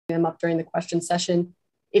them up during the question session.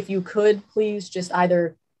 If you could, please just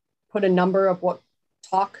either put a number of what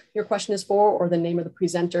talk your question is for or the name of the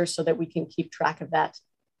presenter so that we can keep track of that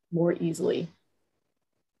more easily.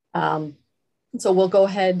 So we'll go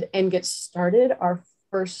ahead and get started. Our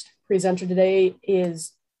first presenter today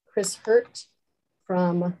is Chris Hurt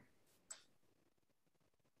from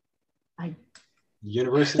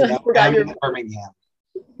University of Alabama, Birmingham.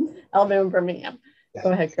 Alabama, Birmingham. Yeah.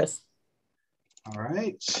 Go ahead, Chris. All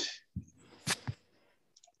right.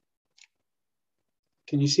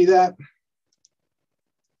 Can you see that?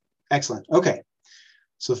 Excellent. Okay.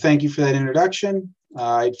 So thank you for that introduction.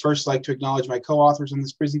 I'd first like to acknowledge my co-authors on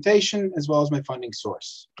this presentation, as well as my funding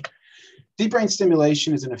source. Deep brain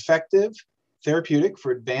stimulation is an effective therapeutic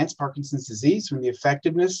for advanced Parkinson's disease when the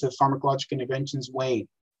effectiveness of pharmacologic interventions wane.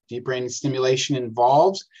 Deep brain stimulation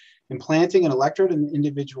involves implanting an electrode in the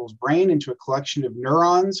individual's brain into a collection of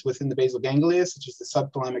neurons within the basal ganglia, such as the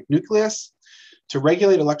subthalamic nucleus, to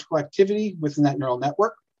regulate electrical activity within that neural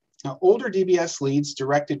network. Now, older DBS leads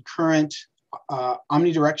directed current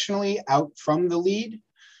omnidirectionally out from the lead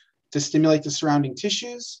to stimulate the surrounding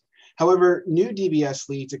tissues. However, new DBS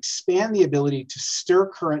leads expand the ability to stir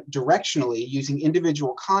current directionally using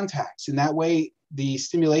individual contacts. In that way, the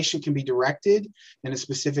stimulation can be directed in a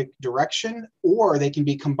specific direction, or they can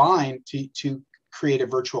be combined to create a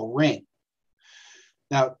virtual ring.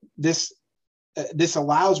 Now, this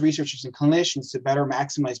allows researchers and clinicians to better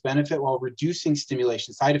maximize benefit while reducing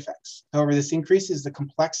stimulation side effects. However, this increases the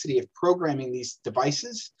complexity of programming these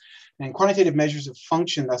devices, and quantitative measures of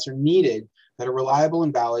function thus are needed that are reliable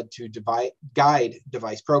and valid to guide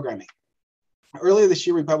device programming. Earlier this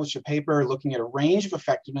year, we published a paper looking at a range of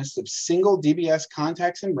effectiveness of single DBS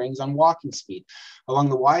contacts and rings on walking speed. Along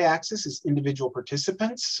the y-axis is individual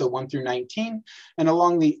participants, so 1 through 19, and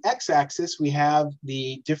along the x-axis, we have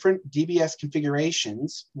the different DBS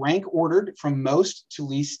configurations rank ordered from most to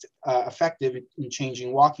least effective in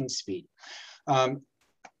changing walking speed.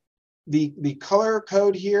 The color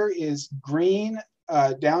code here is green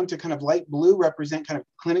down to kind of light blue, represent kind of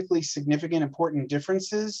clinically significant important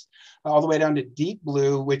differences, all the way down to deep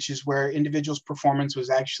blue, which is where individuals' performance was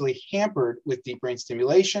actually hampered with deep brain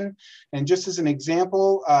stimulation. And just as an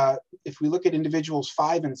example, if we look at individuals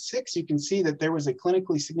 5 and 6, you can see that there was a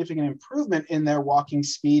clinically significant improvement in their walking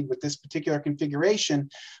speed with this particular configuration,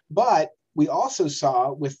 but we also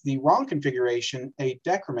saw with the wrong configuration a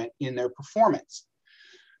decrement in their performance.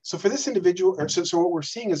 So for this individual, so what we're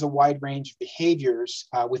seeing is a wide range of behaviors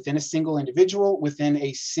within a single individual within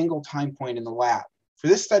a single time point in the lab. For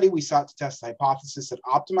this study, we sought to test the hypothesis that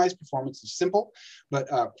optimized performance of simple but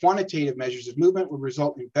quantitative measures of movement would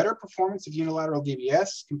result in better performance of unilateral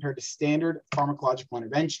DBS compared to standard pharmacological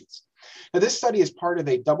interventions. Now, this study is part of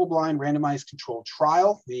a double-blind randomized controlled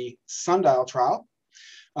trial, the Sundial trial.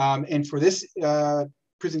 And for this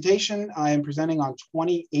presentation, I am presenting on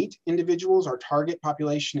 28 individuals. Our target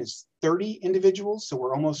population is 30 individuals, so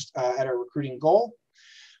we're almost at our recruiting goal.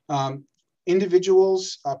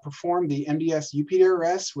 Individuals perform the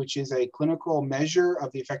MDS-UPDRS, which is a clinical measure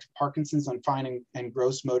of the effect of Parkinson's on fine and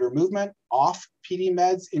gross motor movement. Off PD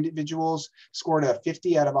meds, individuals scored a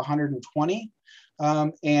 50 out of 120.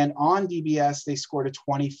 And on DBS, they scored a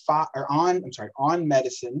 25, or on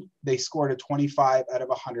medicine, they scored a 25 out of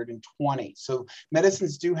 120. So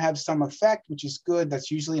medicines do have some effect, which is good.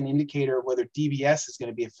 That's usually an indicator of whether DBS is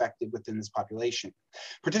going to be effective within this population.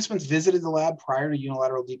 Participants visited the lab prior to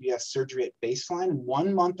unilateral DBS surgery at baseline and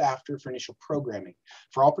 1 month after for initial programming.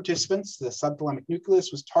 For all participants, the subthalamic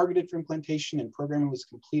nucleus was targeted for implantation and programming was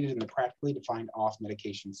completed in the practically defined off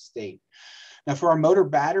medication state. Now, for our motor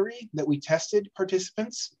battery that we tested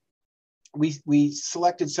participants, we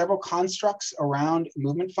selected several constructs around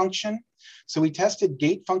movement function. So we tested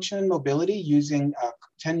gait function and mobility using a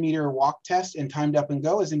 10-meter walk test and timed up and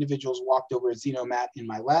go as individuals walked over a Xeno mat in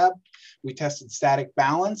my lab. We tested static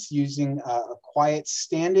balance using a quiet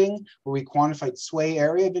standing, where we quantified sway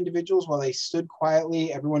area of individuals while they stood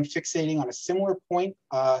quietly, everyone fixating on a similar point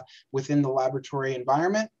within the laboratory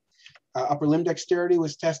environment. Upper limb dexterity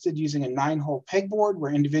was tested using a 9-hole pegboard,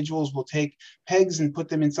 where individuals will take pegs and put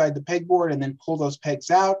them inside the pegboard and then pull those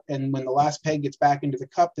pegs out. And when the last peg gets back into the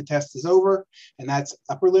cup, the test is over, and that's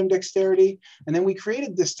upper limb dexterity. And then we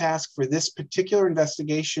created this task for this particular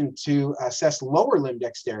investigation to assess lower limb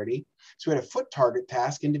dexterity. So we had a foot target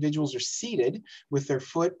task. Individuals are seated with their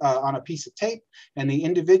foot on a piece of tape, and the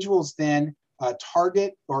individuals then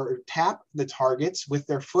target or tap the targets with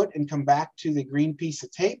their foot and come back to the green piece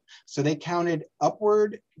of tape. So they counted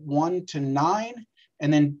upward 1 to 9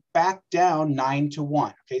 and then back down 9 to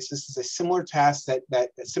 1. Okay, so this is a similar task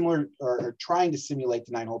or trying to simulate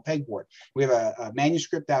the 9-hole pegboard. We have a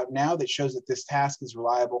manuscript out now that shows that this task is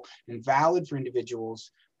reliable and valid for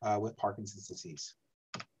individuals with Parkinson's disease.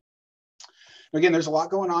 Again, there's a lot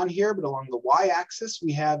going on here, but along the y-axis,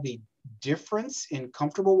 we have the difference in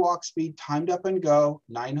comfortable walk speed, timed up and go,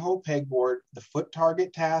 9-hole pegboard, the foot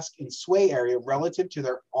target task, and sway area relative to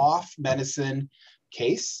their off medicine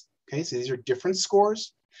case. Okay, so these are different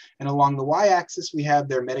scores. And along the y-axis, we have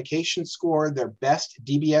their medication score, their best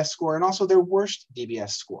DBS score, and also their worst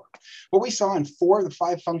DBS score. What we saw in 4 of the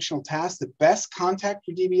 5 functional tasks, the best contact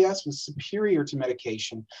for DBS was superior to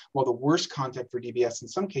medication, while the worst contact for DBS in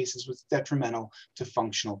some cases was detrimental to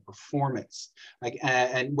functional performance.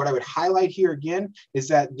 And what I would highlight here again is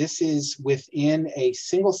that this is within a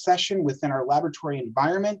single session within our laboratory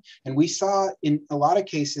environment. And we saw in a lot of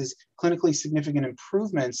cases, clinically significant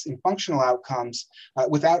improvements in functional outcomes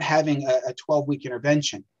without having a 12-week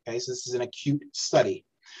intervention. Okay, so this is an acute study.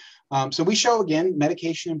 So we show, again,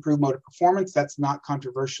 medication improved motor performance. That's not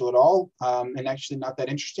controversial at all, and actually not that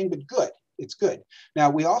interesting, but good. It's good. Now,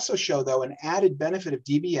 we also show, though, an added benefit of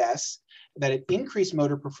DBS, that it increased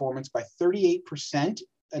motor performance by 38%,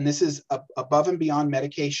 and this is above and beyond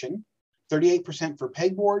medication. 38% for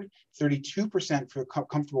pegboard, 32% for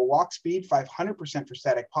comfortable walk speed, 500% for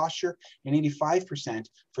static posture, and 85%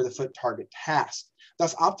 for the foot target task.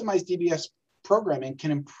 Thus, optimized DBS programming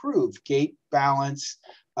can improve gait, balance,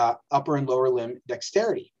 upper and lower limb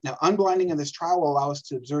dexterity. Now, unblinding of this trial will allow us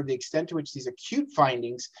to observe the extent to which these acute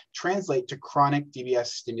findings translate to chronic DBS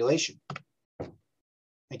stimulation.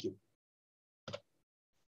 Thank you.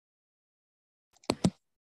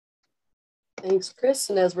 Thanks,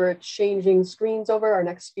 Chris. And as we're changing screens over, our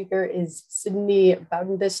next speaker is Sidney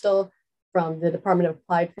Baudendistel from the Department of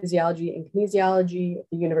Applied Physiology and Kinesiology at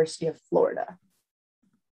the University of Florida.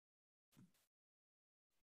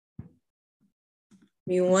 Give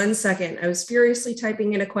me 1 second. I was furiously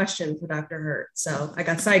typing in a question for Dr. Hurt, so I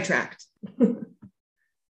got sidetracked. All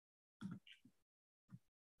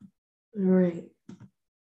right.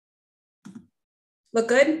 Look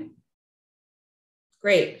good?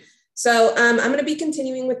 Great. So I'm going to be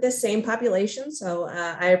continuing with this same population. So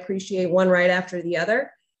I appreciate one right after the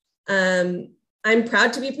other. I'm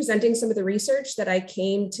proud to be presenting some of the research that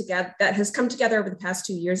that has come together over the past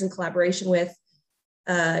 2 years in collaboration with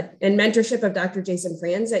and mentorship of Dr. Jason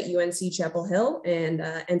Franz at UNC Chapel Hill and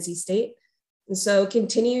NC State. And so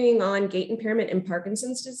continuing on gait impairment in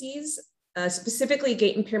Parkinson's disease, specifically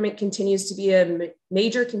gait impairment continues to be a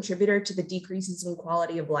major contributor to the decreases in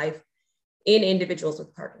quality of life in individuals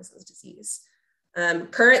with Parkinson's disease.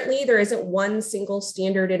 Currently, there isn't one single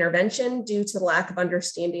standard intervention due to the lack of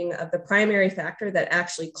understanding of the primary factor that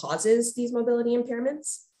actually causes these mobility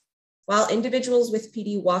impairments. While individuals with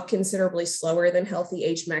PD walk considerably slower than healthy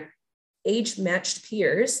age-matched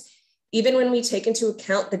peers, even when we take into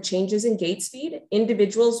account the changes in gait speed,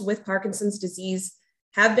 individuals with Parkinson's disease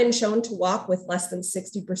have been shown to walk with less than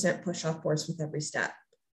 60% push-off force with every step,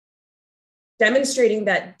 demonstrating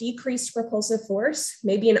that decreased propulsive force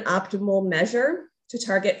may be an optimal measure to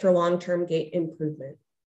target for long-term gait improvement.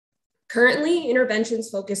 Currently, interventions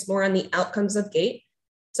focus more on the outcomes of gait,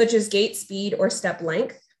 such as gait speed or step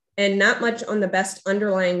length, and not much on the best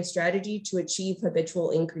underlying strategy to achieve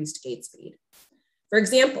habitual increased gait speed. For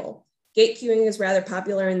example, gait cueing is rather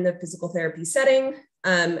popular in the physical therapy setting,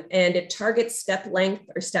 and it targets step length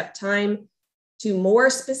or step time to more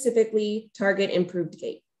specifically target improved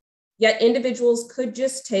gait. Yet individuals could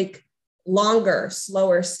just take longer,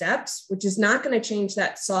 slower steps, which is not going to change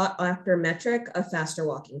that sought after metric of faster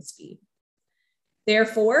walking speed.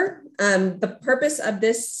 Therefore, the purpose of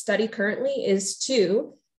this study currently is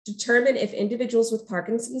to determine if individuals with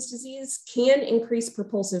Parkinson's disease can increase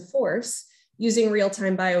propulsive force using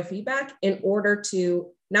real-time biofeedback in order to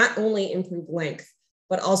not only improve length,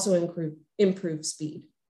 but also improve speed.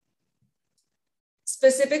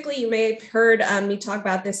 Specifically, you may have heard me talk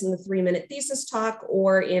about this in the 3-minute thesis talk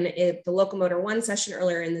or in the Locomotor 1 session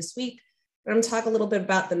earlier in this week. But I'm going to talk a little bit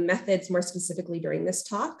about the methods more specifically during this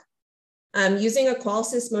talk. Using a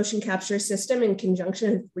Qualsys motion capture system in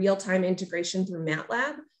conjunction with real-time integration through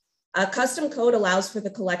MATLAB, custom code allows for the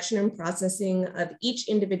collection and processing of each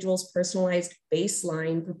individual's personalized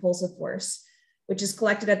baseline propulsive force, which is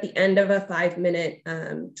collected at the end of a 5-minute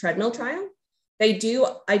treadmill trial. I do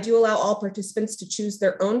allow all participants to choose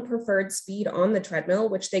their own preferred speed on the treadmill,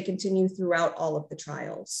 which they continue throughout all of the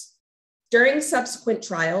trials. During subsequent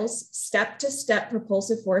trials, step-to-step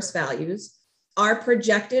propulsive force values are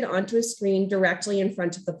projected onto a screen directly in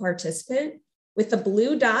front of the participant with the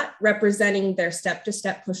blue dot representing their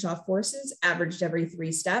step-to-step push-off forces averaged every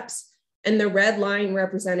 3 steps, and the red line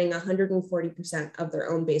representing 140% of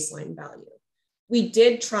their own baseline value. We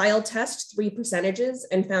did trial test 3 percentages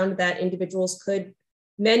and found that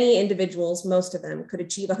many individuals, most of them, could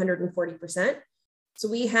achieve 140%. So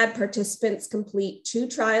we had participants complete 3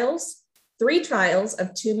 trials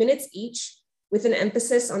of 2 minutes each, with an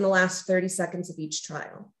emphasis on the last 30 seconds of each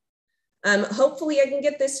trial. Hopefully I can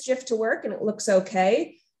get this GIF to work and it looks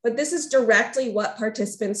okay, but this is directly what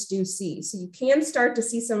participants do see. So you can start to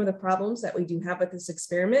see some of the problems that we do have with this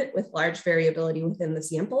experiment with large variability within the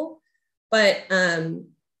sample. But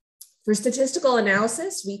for statistical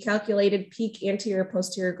analysis, we calculated peak anterior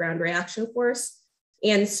posterior ground reaction force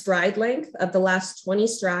and stride length of the last 20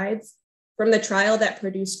 strides from the trial that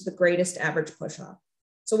produced the greatest average push-off.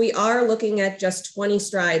 So we are looking at just 20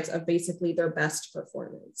 strides of basically their best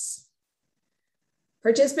performance.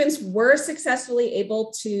 Participants were successfully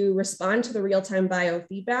able to respond to the real-time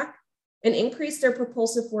biofeedback and increase their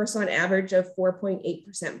propulsive force on average of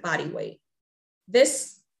 4.8% body weight.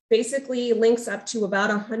 This basically links up to about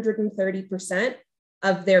 130%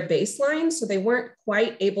 of their baseline. So they weren't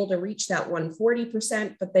quite able to reach that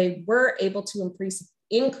 140%, but they were able to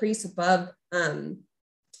increase above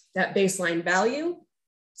that baseline value.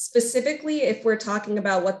 Specifically, if we're talking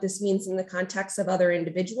about what this means in the context of other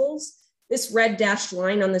individuals, this red dashed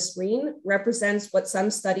line on the screen represents what some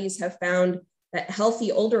studies have found that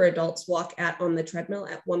healthy older adults walk at on the treadmill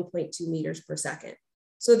at 1.2 meters per second.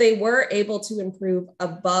 So they were able to improve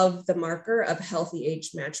above the marker of healthy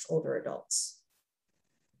age-matched older adults.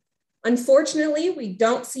 Unfortunately, we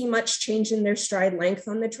don't see much change in their stride length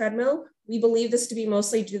on the treadmill. We believe this to be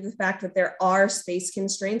mostly due to the fact that there are space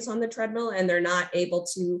constraints on the treadmill and they're not able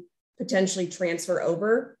to potentially transfer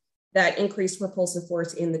over that increased propulsive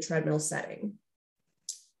force in the treadmill setting.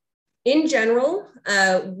 In general,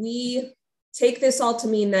 we take this all to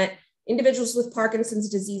mean that individuals with Parkinson's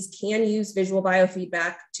disease can use visual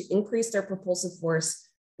biofeedback to increase their propulsive force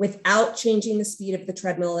without changing the speed of the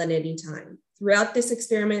treadmill at any time. Throughout this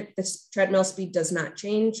experiment, the treadmill speed does not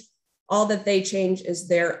change. All that they change is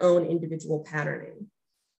their own individual patterning.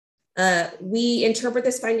 We interpret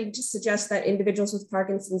this finding to suggest that individuals with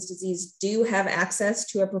Parkinson's disease do have access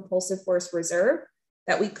to a propulsive force reserve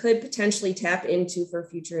that we could potentially tap into for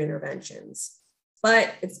future interventions.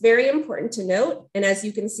 But it's very important to note, and as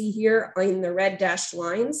you can see here in the red dashed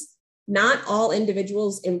lines, not all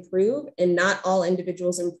individuals improve and not all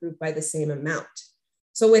individuals improve by the same amount.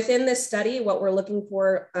 So within this study, what we're looking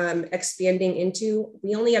for expanding into,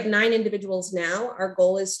 we only have 9 individuals now. Our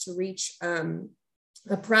goal is to reach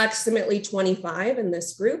approximately 25 in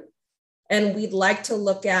this group. And we'd like to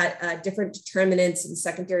look at different determinants and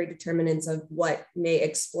secondary determinants of what may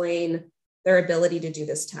explain their ability to do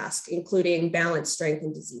this task, including balance, strength,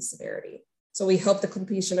 and disease severity. So we hope the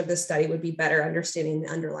completion of this study would be better understanding the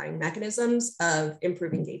underlying mechanisms of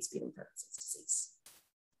improving gait speed in Parkinson's disease.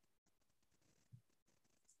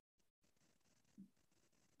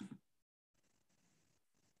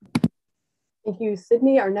 Thank you,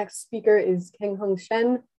 Sidney. Our next speaker is Keng-Hung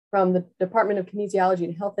Shen from the Department of Kinesiology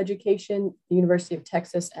and Health Education, the University of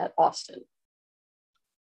Texas at Austin.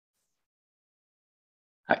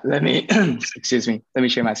 Hi, let me, excuse me, let me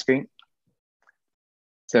share my screen.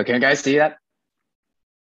 So can you guys see that?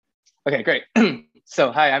 Okay, great.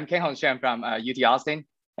 So hi, I'm Keng-Hung Shen from UT Austin.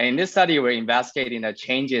 And in this study, we're investigating the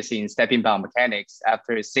changes in stepping biomechanics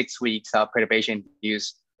after 6 weeks of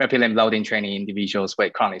perturbation-induced rapid limb loading training in individuals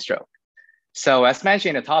with chronic stroke. So as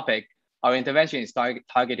mentioned in the topic, our intervention is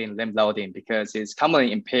targeting limb loading because it's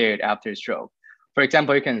commonly impaired after stroke. For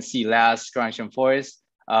example, you can see less correction force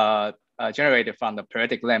generated from the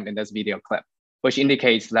paralytic limb in this video clip, which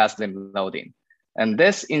indicates less limb loading. And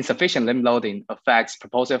this insufficient limb loading affects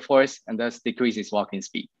propulsive force and thus decreases walking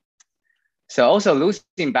speed. So also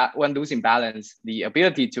when losing balance, the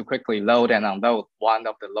ability to quickly load and unload one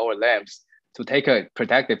of the lower limbs to take a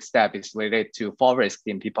protective step is related to fall risk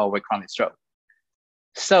in people with chronic stroke.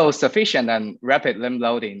 So sufficient and rapid limb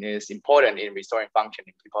loading is important in restoring function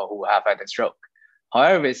in people who have had a stroke.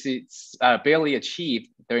 However, it's barely achieved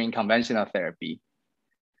during conventional therapy.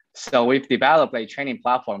 So we've developed a training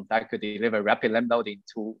platform that could deliver rapid limb loading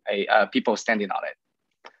to people standing on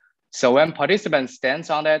it. So when participants stands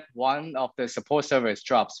on it, one of the support surface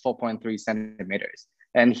drops 4.3 centimeters.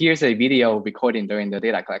 And here's a video recording during the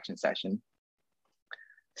data collection session.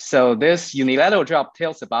 So this unilateral drop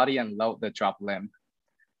tilts the body and load the drop limb.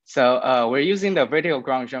 So we're using the vertical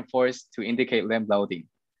ground force to indicate limb loading.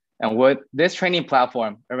 And with this training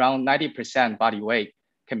platform, around 90% body weight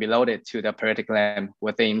can be loaded to the paralytic limb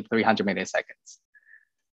within 300 milliseconds.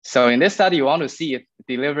 So in this study, you want to see if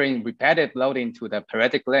delivering repetitive loading to the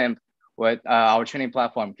paretic limb with our training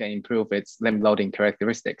platform can improve its limb loading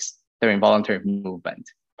characteristics during voluntary movement.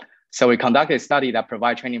 So we conducted a study that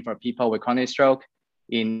provides training for people with chronic stroke.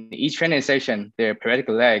 In each training session, their paretic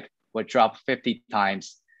leg would drop 50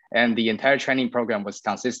 times, and the entire training program was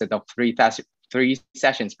consisted of three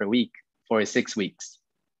sessions per week for 6 weeks.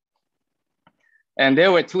 And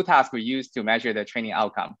there were 2 tasks we used to measure the training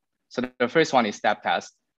outcome. So the first one is step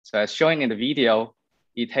test. So as shown in the video,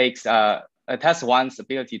 it takes tests one's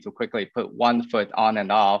ability to quickly put 1 foot on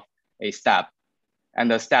and off a step, and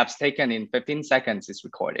the steps taken in 15 seconds is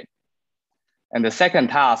recorded. And the second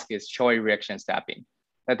task is choice reaction stepping,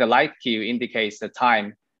 that the light cue indicates the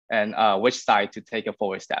time and which side to take a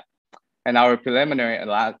forward step. And our preliminary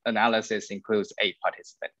analysis includes 8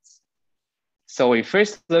 participants. So we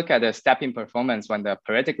first look at the stepping performance when the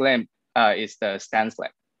paretic limb is the stance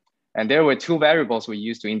limb. And there were 2 variables we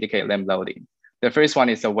used to indicate limb loading. The first one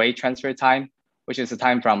is the weight transfer time, which is the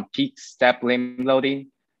time from peak step limb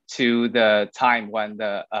loading to the time when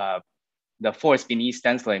the force beneath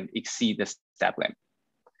stance limb exceeds the step limb.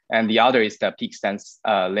 And the other is the peak stance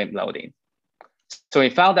limb loading. So we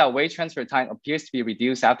found that weight transfer time appears to be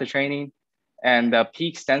reduced after training, and the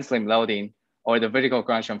peak stance limb loading, or the vertical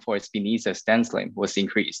correction force beneath the stance limb, was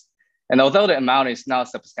increased. And although the amount is not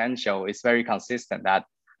substantial, it's very consistent that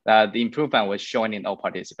the improvement was shown in all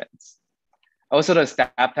participants. Also, the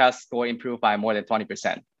step test score improved by more than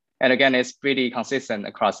 20%. And again, it's pretty consistent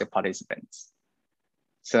across the participants.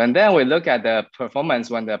 So, and then we look at the performance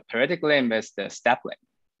when the paretic limb is the step limb,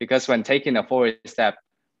 because when taking a forward step,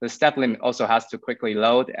 the step limb also has to quickly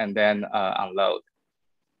load and then unload.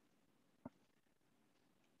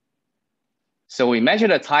 So we measure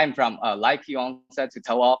the time from light cue onset to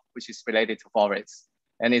toe off, which is related to fall rates,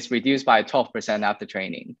 and it's reduced by 12% after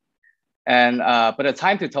training. And but the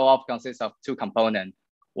time to toe off consists of 2 components.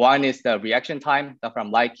 One is the reaction time from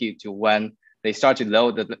light cue to when they start to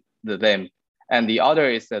load the limb, and the other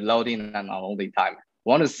is the loading and unloading time. We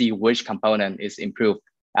want to see which component is improved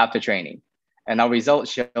after training. And our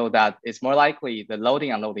results show that it's more likely the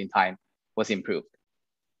loading and unloading time was improved.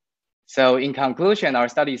 So in conclusion, our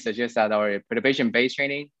study suggests that our perturbation-based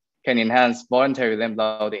training can enhance voluntary limb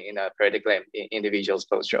loading in a paretic limb in individuals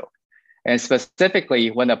post-stroke. And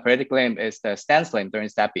specifically, when the paretic limb is the stance limb during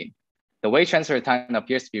stepping, the weight transfer time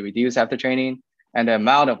appears to be reduced after training, and the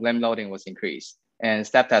amount of limb loading was increased, and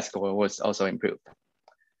step test score was also improved.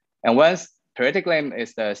 And once paretic limb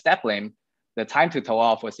is the step limb, the time to toe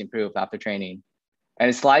off was improved after training, and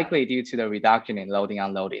it's likely due to the reduction in loading and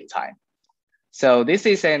unloading time. So this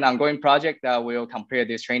is an ongoing project that will compare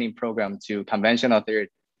this training program to conventional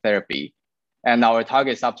therapy, and our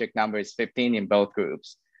target subject number is 15 in both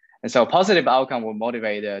groups. And so positive outcome will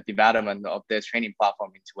motivate the development of this training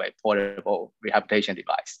platform into a portable rehabilitation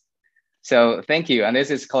device. So thank you, and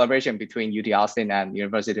this is collaboration between UT Austin and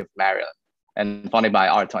University of Maryland, and funded by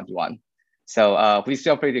R21. So please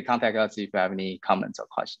feel free to contact us if you have any comments or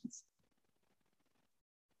questions.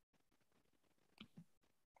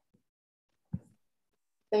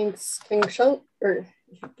 Thanks,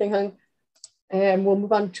 Keng-Hung. And we'll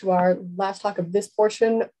move on to our last talk of this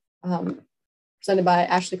portion, presented by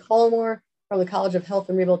Ashley Collimore from the College of Health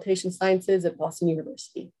and Rehabilitation Sciences at Boston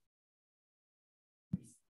University.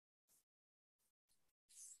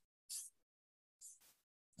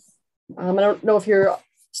 I don't know if you're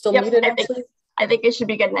still muted, actually. I think it should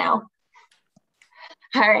be good now.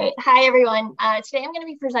 All right. Hi, everyone. Today, I'm going to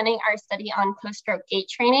be presenting our study on post-stroke gait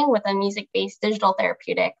training with a music-based digital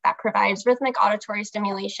therapeutic that provides rhythmic auditory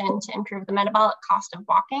stimulation to improve the metabolic cost of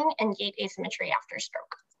walking and gait asymmetry after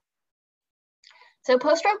stroke. So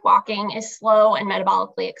post-stroke walking is slow and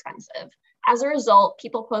metabolically expensive. As a result,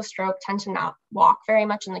 people post-stroke tend to not walk very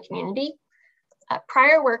much in the community.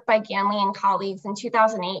 Prior work by Ganley and colleagues in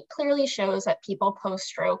 2008 clearly shows that people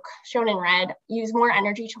post-stroke, shown in red, use more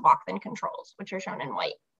energy to walk than controls, which are shown in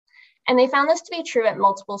white. And they found this to be true at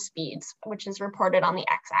multiple speeds, which is reported on the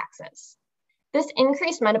x-axis. This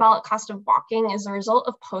increased metabolic cost of walking is the result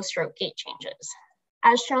of post-stroke gait changes.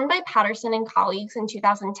 As shown by Patterson and colleagues in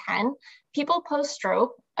 2010, people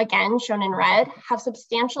post-stroke, again shown in red, have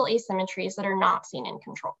substantial asymmetries that are not seen in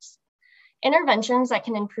controls. Interventions that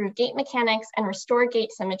can improve gait mechanics and restore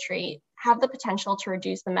gait symmetry have the potential to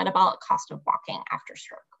reduce the metabolic cost of walking after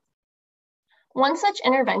stroke. One such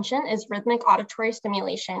intervention is rhythmic auditory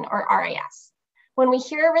stimulation, or RAS. When we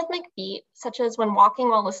hear a rhythmic beat, such as when walking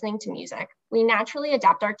while listening to music, we naturally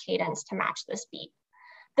adapt our cadence to match this beat.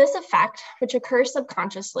 This effect, which occurs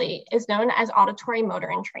subconsciously, is known as auditory motor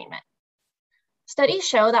entrainment. Studies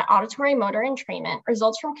show that auditory motor entrainment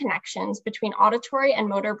results from connections between auditory and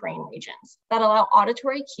motor brain regions that allow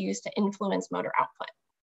auditory cues to influence motor output.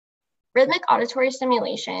 Rhythmic auditory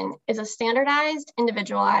stimulation is a standardized,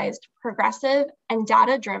 individualized, progressive, and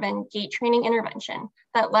data-driven gait training intervention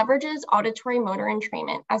that leverages auditory motor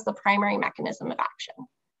entrainment as the primary mechanism of action.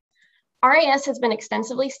 RAS has been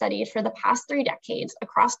extensively studied for the past 3 decades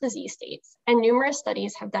across disease states, and numerous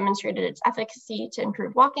studies have demonstrated its efficacy to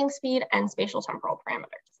improve walking speed and spatial temporal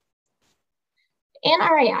parameters. In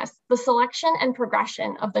RAS, the selection and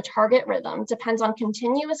progression of the target rhythm depends on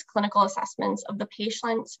continuous clinical assessments of the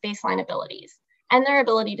patient's baseline abilities and their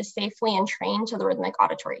ability to safely entrain to the rhythmic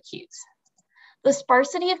auditory cues. The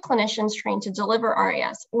sparsity of clinicians trained to deliver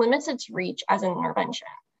RAS limits its reach as an intervention.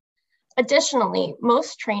 Additionally,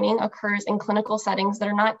 most training occurs in clinical settings that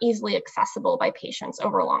are not easily accessible by patients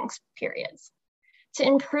over long periods. To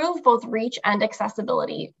improve both reach and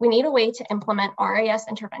accessibility, we need a way to implement RAS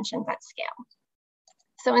interventions at scale.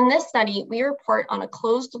 So in this study, we report on a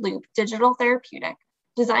closed loop digital therapeutic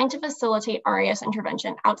designed to facilitate RAS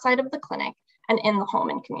intervention outside of the clinic and in the home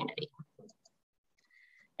and community.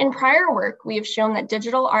 In prior work, we have shown that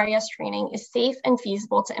digital RAS training is safe and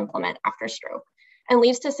feasible to implement after stroke and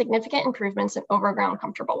leads to significant improvements in overground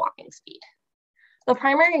comfortable walking speed. The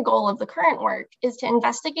primary goal of the current work is to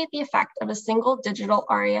investigate the effect of a single digital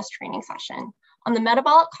RAS training session on the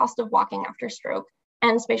metabolic cost of walking after stroke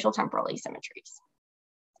and spatial temporal asymmetries.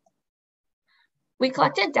 We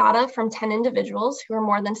collected data from 10 individuals who were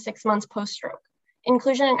more than 6 months post-stroke.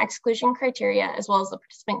 Inclusion and exclusion criteria, as well as the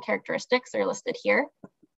participant characteristics, are listed here.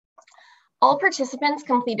 All participants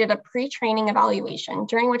completed a pre-training evaluation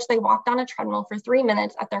during which they walked on a treadmill for 3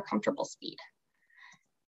 minutes at their comfortable speed.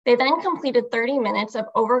 They then completed 30 minutes of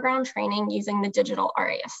overground training using the digital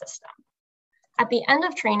RAS system. At the end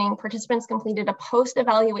of training, participants completed a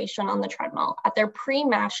post-evaluation on the treadmill at their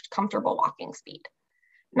pre-matched comfortable walking speed.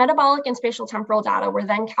 Metabolic and spatial temporal data were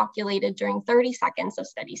then calculated during 30 seconds of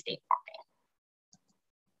steady state walking.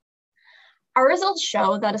 Our results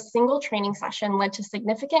show that a single training session led to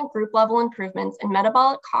significant group level improvements in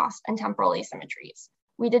metabolic cost and temporal asymmetries.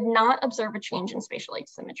 We did not observe a change in spatial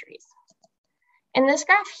asymmetries. In this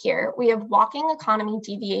graph here, we have walking economy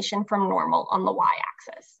deviation from normal on the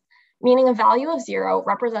y-axis, meaning a value of 0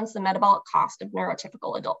 represents the metabolic cost of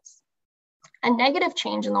neurotypical adults. A negative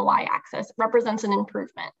change in the y-axis represents an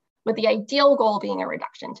improvement, with the ideal goal being a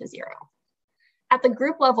reduction to 0. At the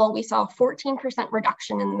group level, we saw a 14%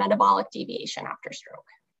 reduction in the metabolic deviation after stroke.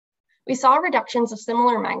 We saw reductions of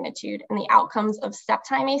similar magnitude in the outcomes of step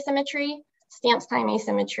time asymmetry, stance time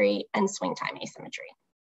asymmetry, and swing time asymmetry.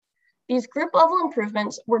 These group level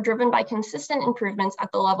improvements were driven by consistent improvements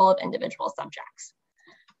at the level of individual subjects.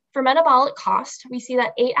 For metabolic cost, we see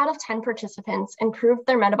that 8 out of 10 participants improved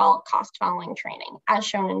their metabolic cost following training, as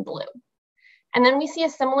shown in blue. And then we see a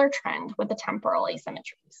similar trend with the temporal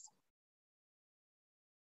asymmetries.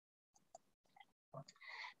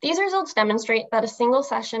 These results demonstrate that a single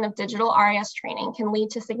session of digital RAS training can lead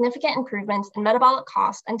to significant improvements in metabolic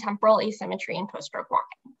cost and temporal asymmetry in post-stroke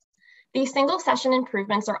walking. These single session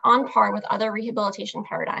improvements are on par with other rehabilitation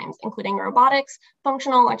paradigms, including robotics,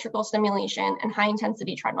 functional electrical stimulation, and high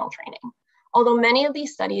intensity treadmill training, although many of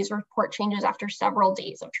these studies report changes after several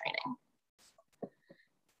days of training.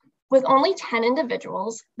 With only 10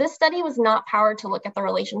 individuals, this study was not powered to look at the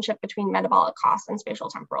relationship between metabolic costs and spatial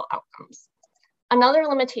temporal outcomes. Another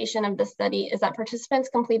limitation of this study is that participants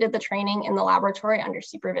completed the training in the laboratory under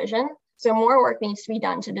supervision, so more work needs to be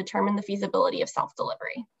done to determine the feasibility of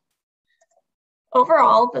self-delivery.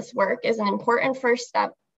 Overall, this work is an important first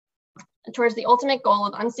step towards the ultimate goal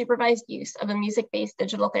of unsupervised use of a music-based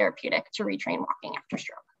digital therapeutic to retrain walking after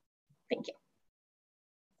stroke. Thank you.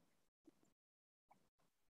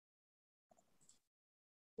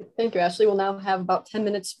 Thank you, Ashley. We'll now have about 10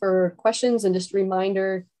 minutes for questions, and just a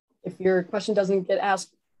reminder, if your question doesn't get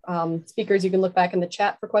asked, speakers, you can look back in the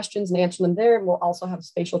chat for questions and answer them there. And we'll also have a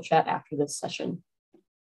spatial chat after this session.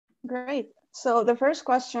 Great. So the first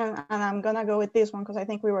question, and I'm gonna go with this one because I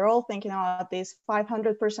think we were all thinking about this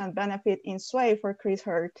 500% benefit in sway for Chris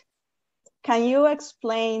Hurt. Can you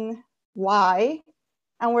explain why,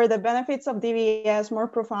 and were the benefits of DBS more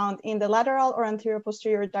profound in the lateral or anterior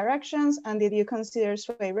posterior directions? And did you consider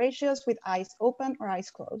sway ratios with eyes open or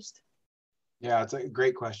eyes closed? Yeah, it's a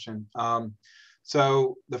great question.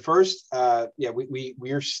 So the first,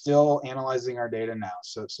 we are still analyzing our data now.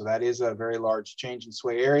 So that is a very large change in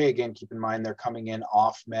sway area. Again, keep in mind they're coming in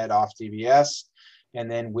off med, off DBS, and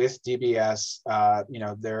then with DBS,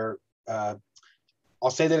 I'll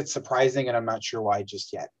say that it's surprising, and I'm not sure why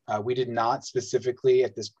just yet. We did not specifically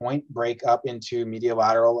at this point break up into medial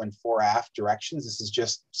lateral and fore aft directions. This is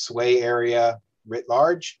just sway area writ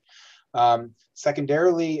large.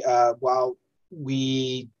 Secondarily,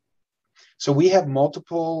 so we have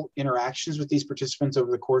multiple interactions with these participants over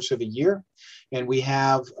the course of a year, and we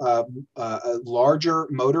have a larger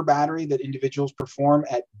motor battery that individuals perform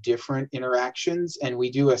at different interactions, and we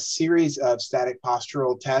do a series of static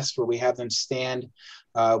postural tests where we have them stand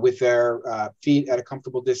with their feet at a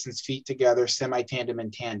comfortable distance, feet together, semi-tandem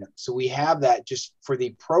and tandem. So we have that just for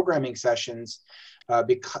the programming sessions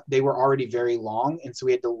because they were already very long, and so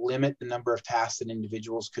we had to limit the number of tasks that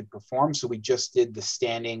individuals could perform. So we just did the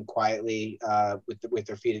standing quietly with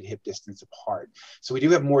their feet at hip distance apart. So we do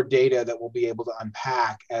have more data that we'll be able to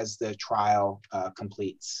unpack as the trial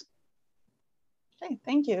completes. Okay,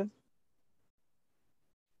 thank you.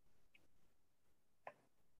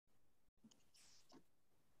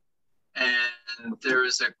 And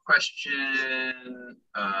there's a question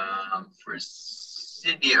for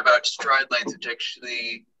Sidney about stride length, which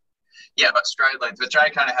actually, yeah, about stride length, which I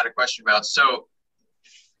kind of had a question about. So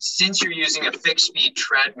since you're using a fixed speed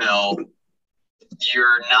treadmill,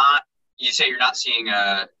 you say you're not seeing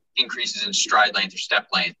increases in stride length or step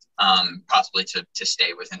length, possibly to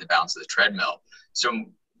stay within the bounds of the treadmill. So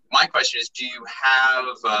my question is, do you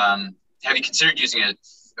have you considered using a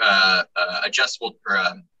adjustable or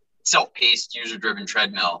self-paced user-driven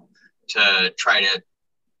treadmill to try to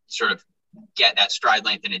sort of get that stride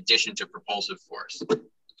length in addition to propulsive force?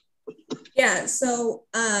 Yeah, so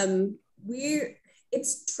I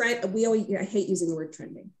hate using the word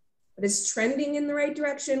trending, but it's trending in the right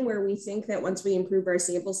direction, where we think that once we improve our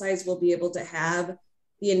sample size, we'll be able to have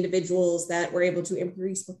the individuals that were able to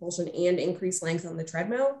increase propulsion and increase length on the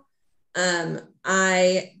treadmill.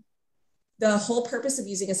 The whole purpose of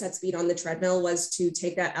using a set speed on the treadmill was to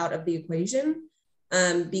take that out of the equation,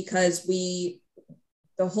 because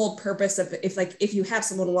the whole purpose of if you have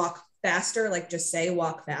someone walk faster, like just say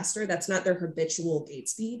walk faster, that's not their habitual gait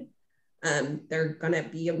speed. They're going to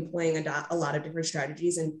be employing a lot of different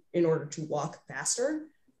strategies in order to walk faster.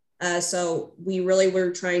 So we really were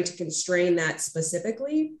trying to constrain that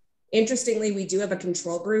specifically. Interestingly, we do have a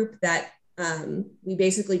control group that we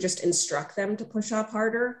basically just instruct them to push off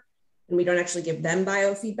harder, and we don't actually give them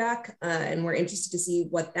biofeedback. And we're interested to see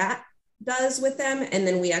what that does with them. And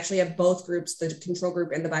then we actually have both groups, the control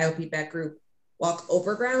group and the biofeedback group, walk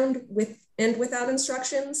over ground with and without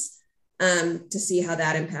instructions to see how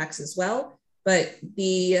that impacts as well. But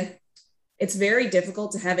it's very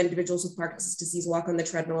difficult to have individuals with Parkinson's disease walk on the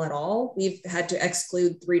treadmill at all. We've had to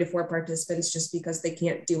exclude 3 to 4 participants just because they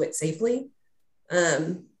can't do it safely.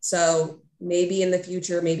 So maybe in the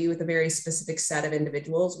future, maybe with a very specific set of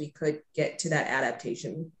individuals, we could get to that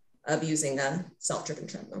adaptation of using a self-driven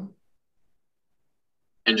treadmill.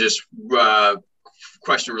 And just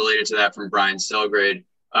question related to that from Brian Selgrade.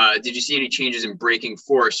 Did you see any changes in braking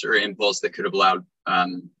force or impulse that could have allowed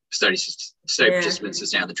study participants to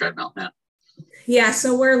stay on the treadmill? Yeah,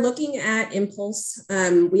 so we're looking at impulse.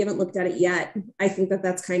 We haven't looked at it yet. I think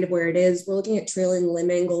that's kind of where it is. We're looking at trailing limb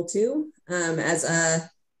angle too, as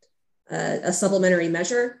a supplementary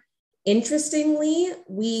measure. Interestingly,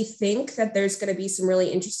 we think that there's going to be some really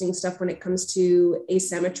interesting stuff when it comes to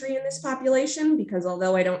asymmetry in this population, because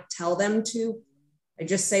although I don't tell them to, I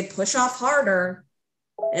just say push off harder,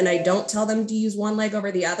 and I don't tell them to use one leg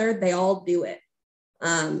over the other, they all do it.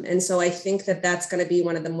 And so I think that's going to be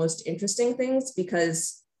one of the most interesting things,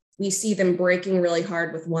 because we see them braking really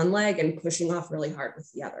hard with one leg and pushing off really hard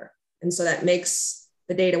with the other. And so that makes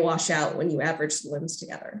the data wash out when you average the limbs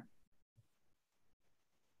together.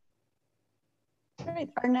 All right,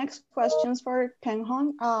 our next questions for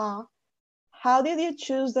Keng-Hung. How did you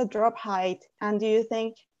choose the drop height? And do you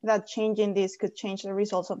think that changing this could change the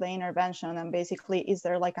results of the intervention? And basically, is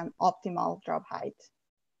there like an optimal drop height?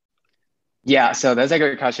 Yeah, so that's a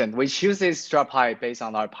good question. We choose this drop height based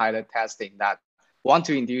on our pilot testing that want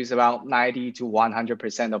to induce about 90 to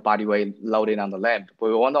 100% of body weight loaded on the limb. But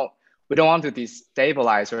we don't want to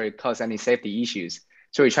destabilize or cause any safety issues.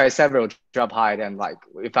 So we tried several drop height, and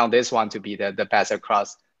we found this one to be the best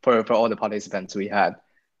across for all the participants we had.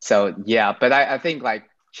 So yeah, but I think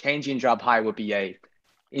changing drop height would be a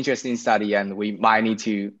interesting study, and we might need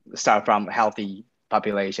to start from healthy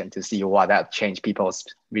population to see what that change people's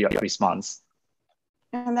response.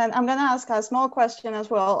 And then I'm gonna ask a small question as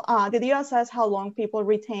well. Did you assess how long people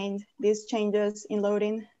retained these changes in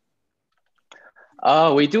loading?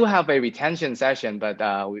 We do have a retention session, but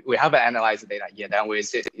we haven't analyzed the data yet, and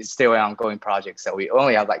it's still an ongoing project. So we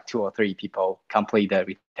only have 2 or 3 people complete the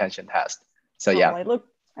retention test. So yeah.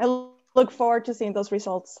 It look forward to seeing those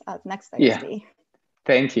results at next ISD. Yeah,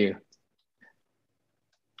 thank you.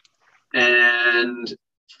 And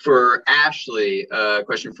for Ashley, a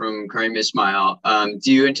question from Karim Ismail.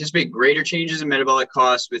 Do you anticipate greater changes in metabolic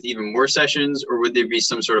costs with even more sessions, or would there be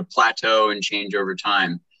some sort of plateau and change over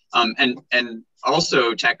time? And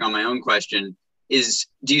also tacking on my own question is,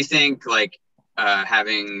 do you think like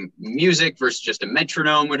having music versus just a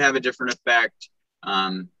metronome would have a different effect?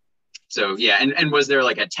 So yeah, and was there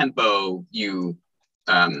like a tempo you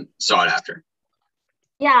sought after?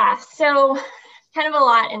 Yeah, so kind of a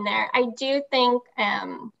lot in there. I do think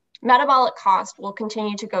metabolic cost will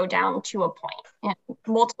continue to go down to a point. In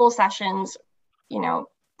multiple sessions, you know,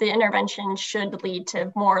 the intervention should lead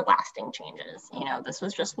to more lasting changes. You know, this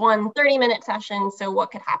was just one 30-minute session, so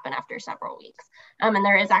what could happen after several weeks? And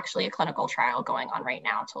there is actually a clinical trial going on right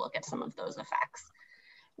now to look at some of those effects.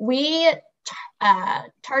 We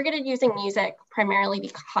targeted using music primarily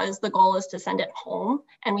because the goal is to send it home,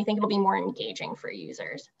 and we think it'll be more engaging for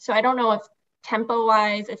users. So I don't know if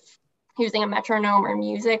tempo-wise, if using a metronome or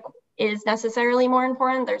music is necessarily more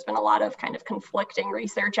important. There's been a lot of kind of conflicting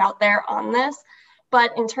research out there on this.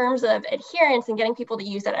 But in terms of adherence and getting people to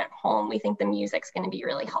use it at home, we think the music's going to be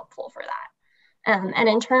really helpful for that. And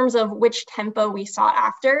in terms of which tempo we sought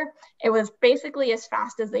after, it was basically as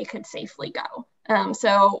fast as they could safely go.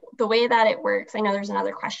 So the way that it works, I know there's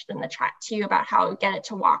another question in the chat too about how to get it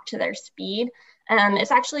to walk to their speed.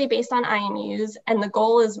 It's actually based on IMUs, and the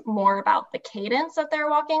goal is more about the cadence that they're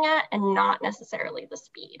walking at and not necessarily the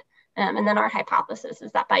speed. And then our hypothesis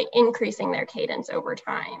is that by increasing their cadence over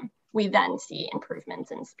time, we then see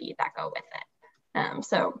improvements in speed that go with it.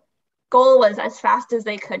 So goal was as fast as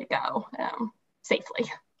they could go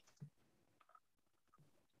safely.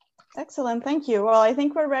 Excellent, thank you. Well, I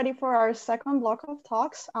think we're ready for our second block of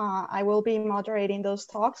talks. I will be moderating those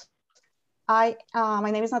talks. My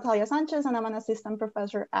name is Natalia Sánchez, and I'm an assistant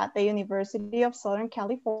professor at the University of Southern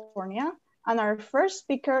California. And our first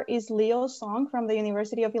speaker is Leo Song from the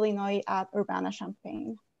University of Illinois at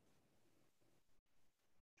Urbana-Champaign.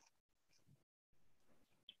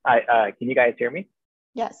 Hi, can you guys hear me?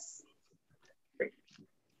 Yes. Great.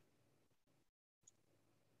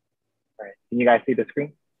 All right, can you guys see the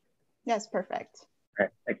screen? Yes, perfect. All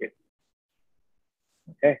right, thank you.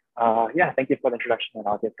 Okay, yeah, thank you for the introduction, and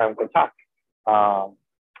I'll get started with the talk.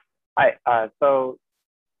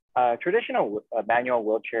 Traditional manual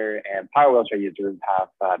wheelchair and power wheelchair users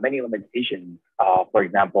have many limitations. For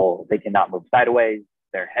example, they cannot move sideways,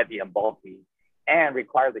 they're heavy and bulky, and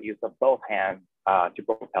require the use of both hands to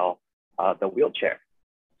propel the wheelchair.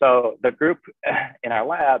 So the group in our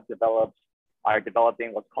lab are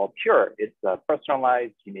developing what's called Pure. It's a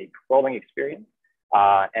personalized, unique rolling experience,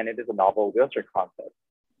 and it is a novel wheelchair concept.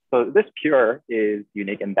 So this Pure is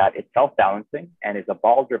unique in that it's self-balancing and is a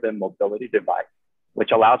ball-driven mobility device,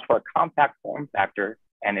 which allows for a compact form factor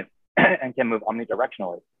and can move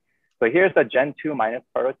omnidirectionally. So here's a Gen 2 minus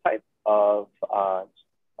prototype of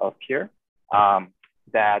Pure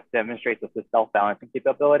that demonstrates this self-balancing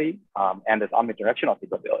capability and this omnidirectional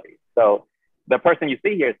capability. So the person you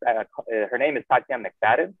see here, her name is Tatiana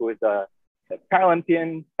McFadden, who is a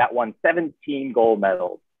Paralympian that won 17 gold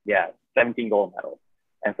medals. Yeah, 17 gold medals.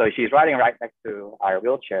 And so she's riding right next to our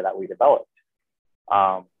wheelchair that we developed.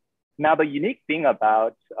 Now, the unique thing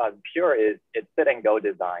about Pure is its sit and go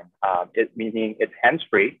design, meaning it's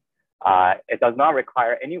hands-free. It does not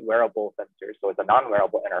require any wearable sensors, so it's a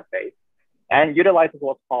non-wearable interface, and utilizes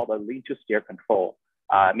what's called a lean to steer control,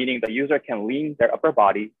 meaning the user can lean their upper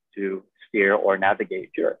body to steer or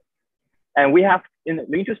navigate Pure. And we have, in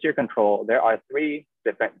lean to steer control, there are 3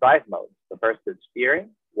 different drive modes. The first is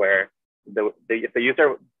steering, where if the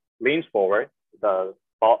user leans forward, the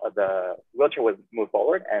wheelchair would move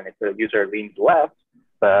forward, and if the user leans left,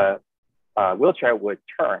 the wheelchair would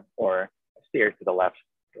turn or steer to the left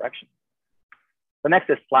direction. The next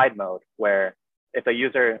is slide mode, where if the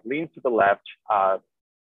user leans to the left,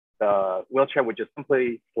 the wheelchair would just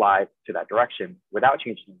simply slide to that direction without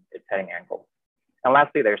changing its heading angle. And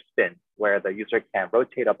lastly, there's spin, where the user can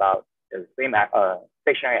rotate about the same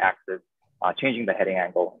stationary axis, changing the heading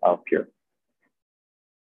angle of Pure.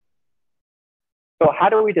 So how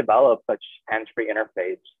do we develop such hands-free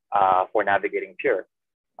interface for navigating Pure?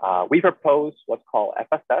 We propose what's called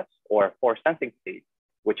FSS, or force sensing seat,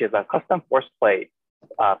 which is a custom force plate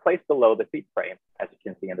placed below the seat frame, as you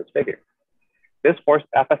can see in this figure. This force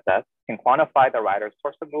FSS can quantify the rider's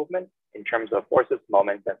source of movement in terms of forces,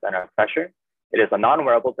 moments, and center of pressure. It is a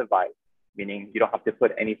non-wearable device, meaning you don't have to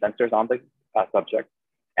put any sensors on the subject.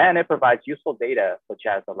 And it provides useful data, such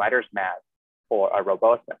as the rider's mass, for a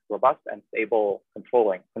robust and stable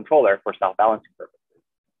controller for self-balancing purposes.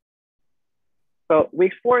 So we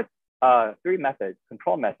explored three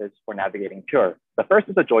control methods for navigating Pure. The first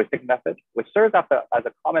is the joystick method, which serves as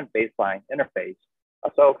a common baseline interface.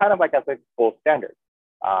 So kind of like as a gold standard.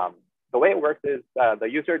 The way it works is the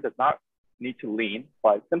user does not need to lean,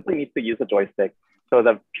 but simply needs to use the joystick. So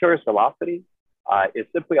the Pure's velocity is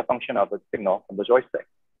simply a function of a signal from the joystick.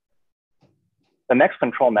 The next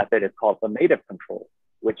control method is called the native control,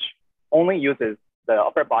 which only uses the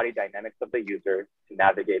upper body dynamics of the user to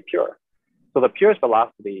navigate Pure. So the Pure's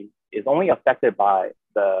velocity is only affected by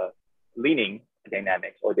the leaning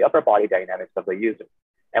dynamics or the upper body dynamics of the user.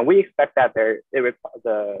 And we expect that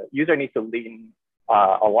the user needs to lean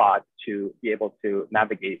a lot to be able to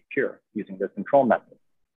navigate Pure using this control method.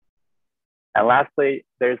 And lastly,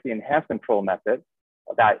 there's the enhanced control method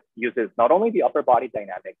that uses not only the upper body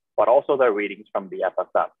dynamics, but also the readings from the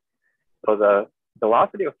FSF. So the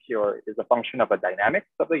velocity of Pure is a function of the dynamics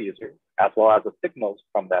of the user, as well as the signals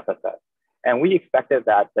from the FSF. And we expected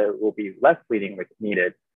that there will be less leading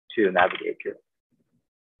needed to navigate Pure.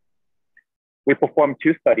 We performed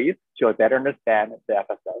two studies to better understand the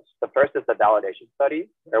FSS. The first is the validation study,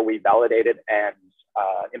 where we validated and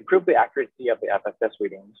improved the accuracy of the FSS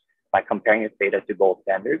readings by comparing its data to gold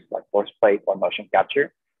standards like force plate or motion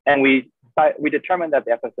capture. And we determined that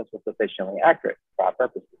the FSS was sufficiently accurate for our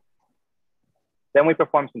purposes. Then we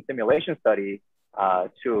performed some simulation study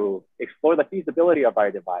to explore the feasibility of our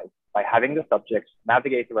device by having the subjects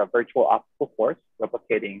navigate through a virtual obstacle course,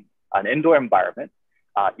 replicating an indoor environment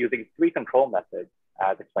using three control methods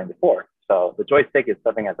as explained before. So the joystick is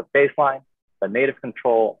serving as a baseline. The native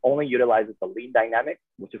control only utilizes the lean dynamic,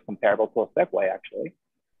 which is comparable to a Segway actually.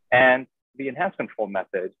 And the enhanced control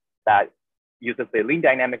method that uses the lean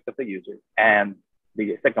dynamics of the user and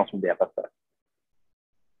the signals from the FSS.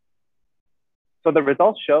 So the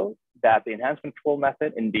results show that the enhanced control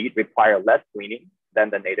method indeed require less leaning than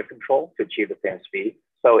the native control to achieve the same speed.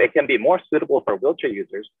 So it can be more suitable for wheelchair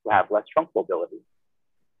users who have less trunk mobility.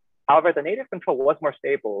 However, the native control was more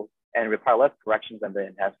stable and require less corrections than the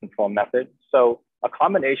enhanced control method. So a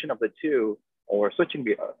combination of the two or switching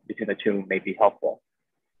between the two may be helpful.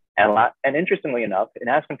 And interestingly enough,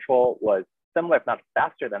 enhanced control was similar, if not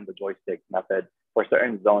faster than the joystick method for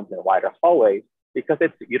certain zones in wider hallways, because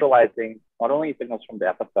it's utilizing not only signals from the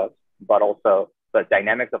FSS, but also the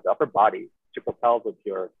dynamics of the upper body to propel the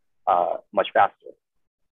Pure much faster.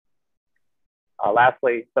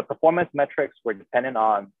 Lastly, the performance metrics were dependent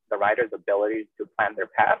on the rider's ability to plan their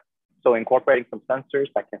path. So incorporating some sensors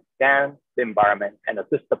that can scan the environment and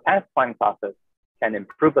assist the path planning process can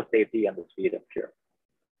improve the safety and the speed of Pure.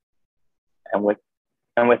 And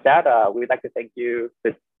with that, we'd like to thank you,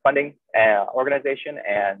 this funding organization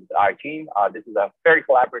and our team. This is a very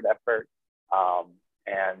collaborative effort.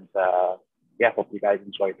 Yeah, hope you guys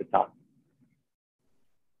enjoyed the talk.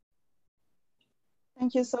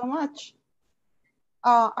 Thank you so much.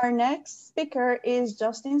 Our next speaker is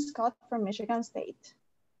Justin Scott from Michigan State.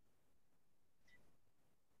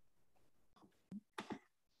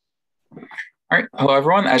 All right, hello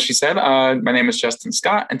everyone. As she said, my name is Justin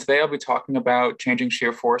Scott, and today I'll be talking about changing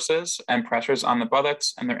shear forces and pressures on the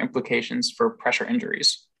buttocks and their implications for pressure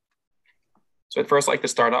injuries. So I'd first like to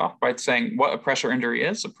start off by saying what a pressure injury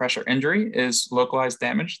is. A pressure injury is localized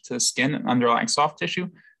damage to the skin and underlying soft tissue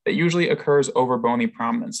that usually occurs over bony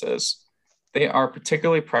prominences. They are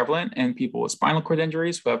particularly prevalent in people with spinal cord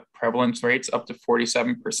injuries who have prevalence rates up to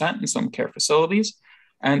 47% in some care facilities.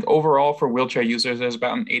 And overall, for wheelchair users, there's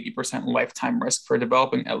about an 80% lifetime risk for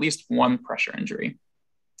developing at least one pressure injury.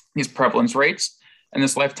 These prevalence rates and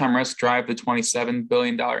this lifetime risk drive the $27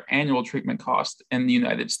 billion annual treatment cost in the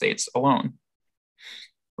United States alone.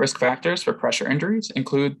 Risk factors for pressure injuries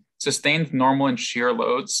include sustained normal and shear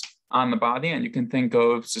loads on the body. And you can think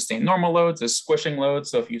of sustained normal loads as squishing loads.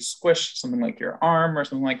 So if you squish something like your arm or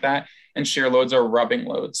something like that, and shear loads are rubbing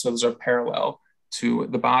loads. So those are parallel to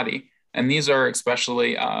the body. And these are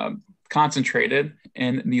especially concentrated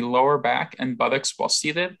in the lower back and buttocks while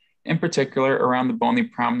seated, in particular around the bony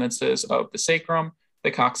prominences of the sacrum,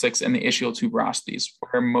 the coccyx, and the ischial tuberosities,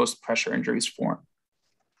 where most pressure injuries form.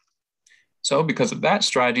 So because of that,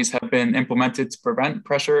 strategies have been implemented to prevent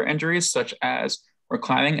pressure injuries, such as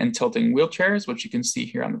reclining and tilting wheelchairs, which you can see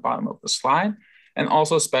here on the bottom of the slide, and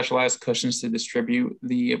also specialized cushions to distribute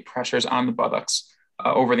the pressures on the buttocks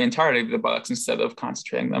over the entirety of the buttocks instead of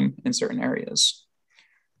concentrating them in certain areas.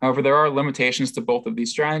 However, there are limitations to both of these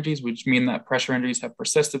strategies, which mean that pressure injuries have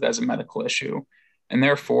persisted as a medical issue. And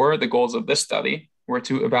therefore, the goals of this study were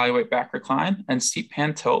to evaluate back recline and seat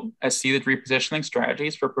pan tilt as seated repositioning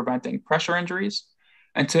strategies for preventing pressure injuries,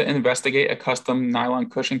 and to investigate a custom nylon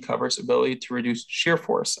cushion cover's ability to reduce shear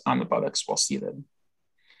force on the buttocks while seated.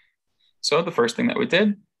 So the first thing that we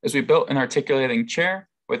did is we built an articulating chair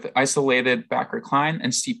with isolated back recline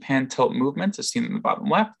and seat pan tilt movements as seen in the bottom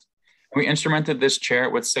left. We instrumented this chair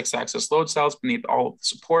with 6-axis load cells beneath all of the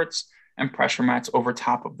supports and pressure mats over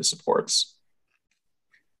top of the supports.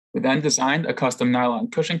 We then designed a custom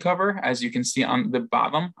nylon cushion cover, as you can see on the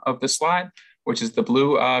bottom of the slide, which is the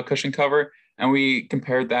blue cushion cover. And we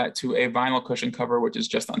compared that to a vinyl cushion cover, which is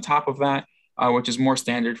just on top of that, which is more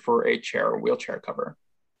standard for a chair or wheelchair cover.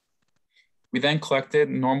 We then collected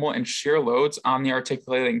normal and shear loads on the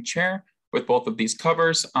articulating chair with both of these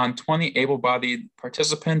covers on 20 able-bodied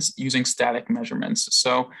participants using static measurements.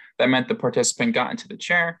 So that meant the participant got into the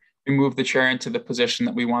chair, we moved the chair into the position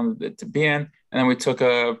that we wanted it to be in, and then we took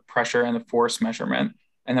a pressure and a force measurement,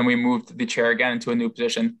 and then we moved the chair again into a new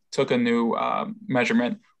position, took a new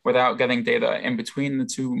measurement without getting data in between the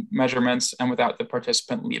two measurements and without the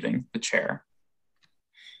participant leaving the chair.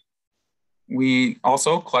 We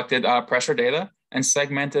also collected pressure data and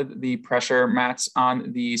segmented the pressure mats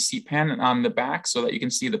on the seat pan and on the back so that you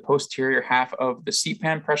can see the posterior half of the seat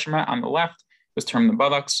pan pressure mat on the left was termed the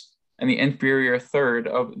buttocks, and the inferior third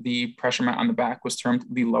of the pressure mat on the back was termed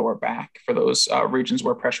the lower back for those regions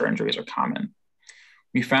where pressure injuries are common.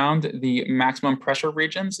 We found the maximum pressure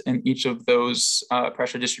regions in each of those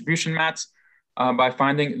pressure distribution mats by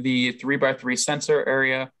finding the 3x3 sensor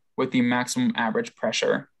area with the maximum average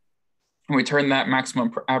pressure. And we turned that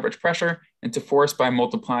maximum average pressure into force by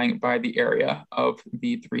multiplying by the area of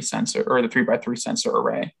the 3x3 sensor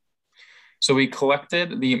array. So we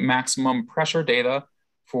collected the maximum pressure data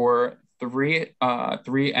for three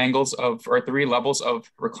levels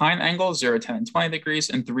of recline angles, 0, 10, and 20 degrees,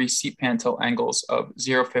 and 3 seat pan tilt angles of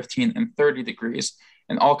 0, 15, and 30 degrees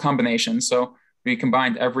in all combinations. So we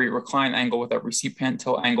combined every recline angle with every seat pan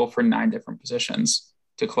tilt angle for 9 different positions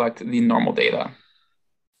to collect the normal data.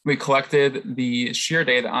 We collected the shear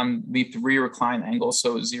data on the 3 recline angles,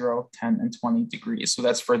 so 0, 10, and 20 degrees. So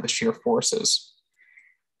that's for the shear forces.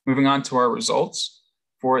 Moving on to our results.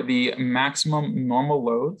 For the maximum normal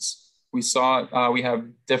loads, we saw we have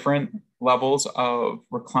different levels of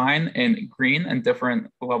recline in green and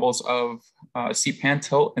different levels of seat pan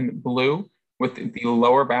tilt in blue, with the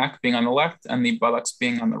lower back being on the left and the buttocks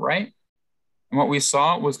being on the right. And what we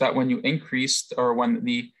saw was that when you increased, or when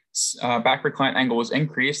the back recline angle was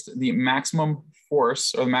increased, the maximum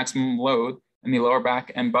force or the maximum load in the lower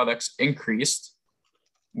back and buttocks increased,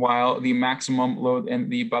 while the maximum load in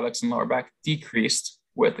the buttocks and lower back decreased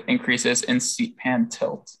with increases in seat pan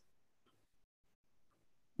tilt.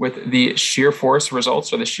 With the shear force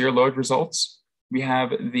results, or the shear load results, we have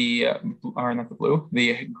the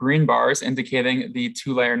green bars indicating the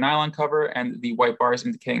 2-layer nylon cover and the white bars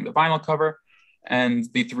indicating the vinyl cover, and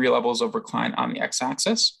the 3 levels of recline on the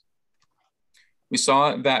x-axis. We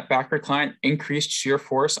saw that back recline increased shear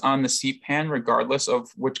force on the seat pan regardless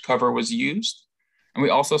of which cover was used. And we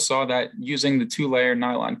also saw that using the 2-layer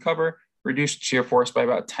nylon cover reduced shear force by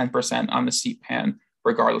about 10% on the seat pan,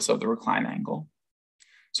 regardless of the recline angle.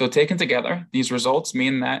 So taken together, these results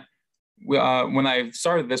mean that when I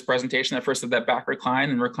started this presentation, I first said that back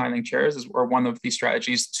recline and reclining chairs are one of the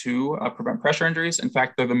strategies to prevent pressure injuries. In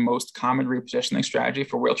fact, they're the most common repositioning strategy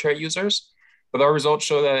for wheelchair users. But our results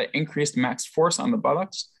show that it increased max force on the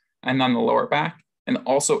buttocks and on the lower back, and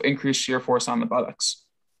also increased shear force on the buttocks.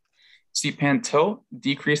 Seat pan tilt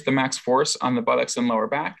decreased the max force on the buttocks and lower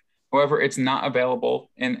back. However, it's not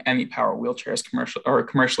available in any power wheelchairs,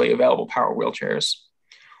 commercially available power wheelchairs.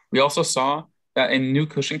 We also saw that new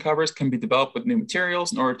cushion covers can be developed with new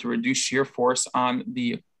materials in order to reduce shear force on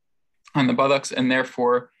the buttocks, and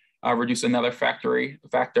therefore reduce another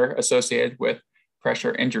factor associated with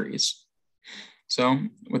pressure injuries. So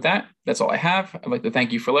with that, that's all I have. I'd like to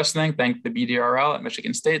thank you for listening. Thank the BDRL at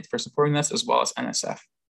Michigan State for supporting this, as well as NSF.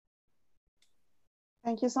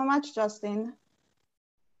 Thank you so much, Justin.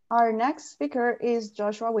 Our next speaker is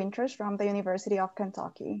Joshua Winters from the University of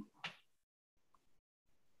Kentucky.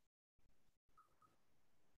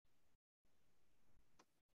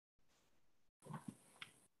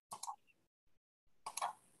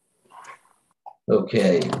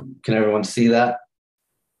 Okay, can everyone see that?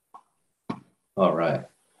 All right.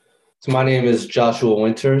 So my name is Joshua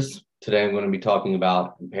Winters. Today I'm going to be talking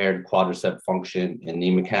about impaired quadricep function in knee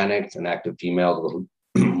mechanics in active females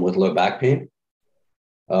with low back pain.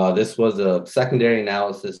 This was a secondary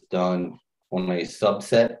analysis done on a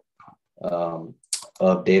subset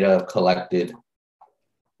of data collected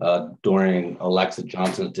during Alexa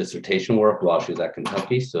Johnson's dissertation work while she was at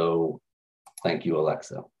Kentucky. So thank you,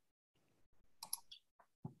 Alexa.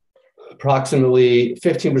 Approximately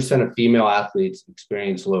 15% of female athletes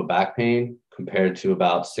experience low back pain compared to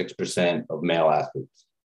about 6% of male athletes.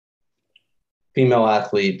 Female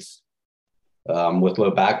athletes with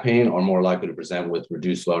low back pain are more likely to present with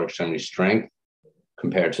reduced lower extremity strength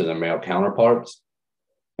compared to their male counterparts.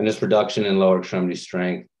 And this reduction in lower extremity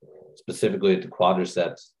strength, specifically at the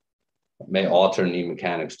quadriceps, may alter knee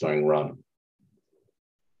mechanics during running.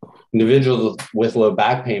 Individuals with low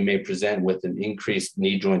back pain may present with an increased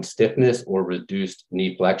knee joint stiffness or reduced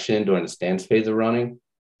knee flexion during the stance phase of running,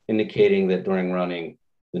 indicating that during running,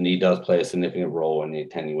 the knee does play a significant role in the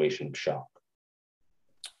attenuation of shock.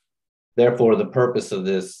 Therefore, the purpose of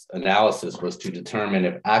this analysis was to determine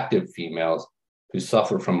if active females who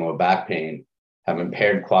suffer from low back pain have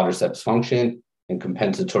impaired quadriceps function and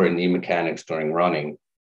compensatory knee mechanics during running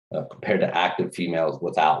compared to active females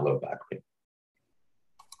without low back pain.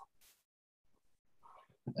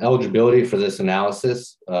 Eligibility for this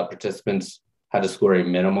analysis, participants had to score a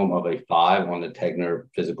minimum of a 5 on the Tegner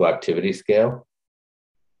physical activity scale,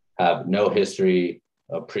 have no history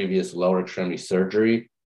of previous lower extremity surgery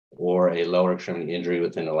or a lower extremity injury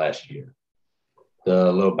within the last year.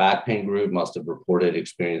 The low back pain group must have reported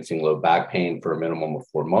experiencing low back pain for a minimum of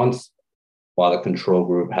 4 months, while the control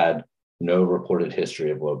group had no reported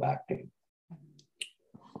history of low back pain.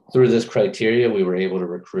 Through this criteria, we were able to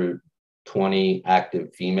recruit 20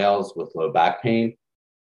 active females with low back pain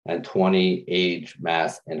and 20 age,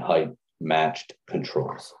 mass, and height matched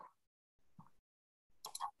controls.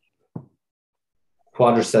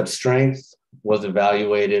 Quadriceps strength was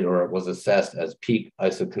evaluated or was assessed as peak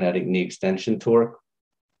isokinetic knee extension torque.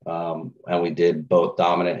 And we did both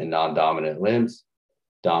dominant and non-dominant limbs.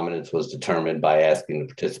 Dominance was determined by asking the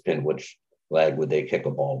participant which leg would they kick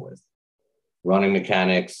a ball with. Running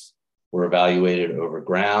mechanics were evaluated over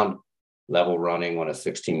ground, level running on a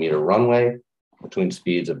 16-meter runway between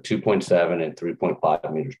speeds of 2.7 and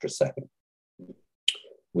 3.5 meters per second.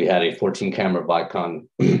 We had a 14-camera Vicon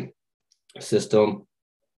system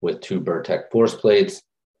with 2 Bertec force plates,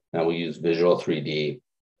 and we used Visual 3D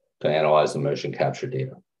to analyze the motion capture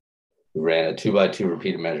data. We ran a 2x2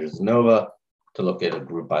 repeated measures ANOVA to look at a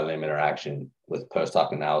group by limb interaction with post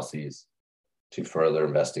hoc analyses to further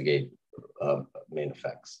investigate main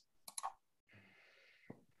effects.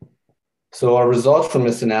 So our results from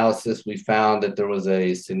this analysis, we found that there was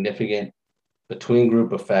a significant between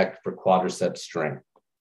group effect for quadriceps strength,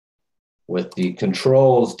 with the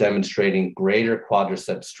controls demonstrating greater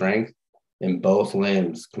quadriceps strength in both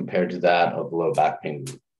limbs compared to that of low back pain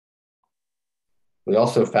group. We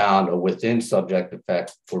also found a within subject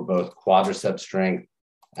effect for both quadriceps strength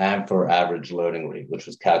and for average loading rate, which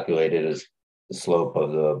was calculated as the slope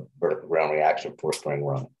of the vertical ground reaction force during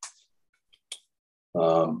run.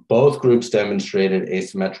 Both groups demonstrated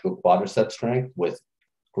asymmetrical quadriceps strength with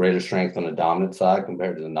greater strength on the dominant side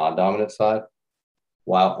compared to the non-dominant side,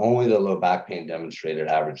 while only the low back pain demonstrated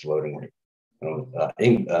average loading rate,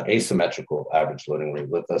 asymmetrical average loading rate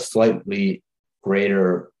with a slightly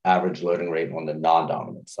greater average loading rate on the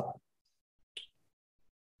non-dominant side.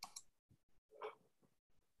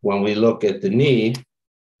 When we look at the knee,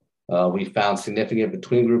 we found significant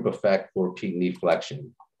between group effect for peak knee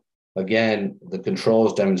flexion. Again, the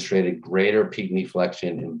controls demonstrated greater peak knee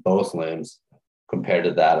flexion in both limbs compared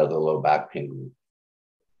to that of the low back pain group.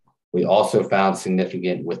 We also found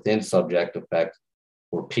significant within subject effect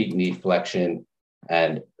for peak knee flexion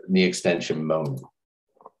and knee extension moment,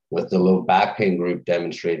 with the low back pain group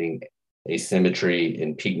demonstrating asymmetry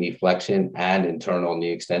in peak knee flexion and internal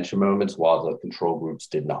knee extension moments, while the control groups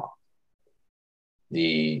did not.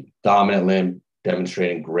 The dominant limb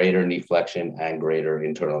demonstrating greater knee flexion and greater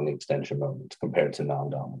internal knee extension moments compared to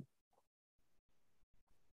non-dominant.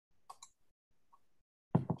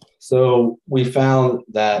 So we found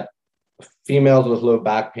that females with low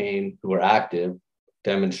back pain who were active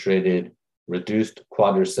demonstrated reduced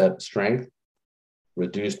quadriceps strength,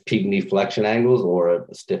 reduced peak knee flexion angles or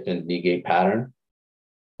a stiffened knee gait pattern,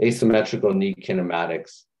 asymmetrical knee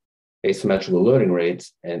kinematics, asymmetrical loading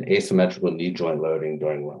rates, and asymmetrical knee joint loading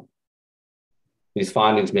during run. These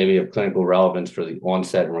findings may be of clinical relevance for the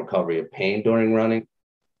onset and recovery of pain during running,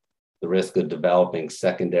 the risk of developing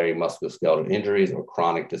secondary musculoskeletal injuries or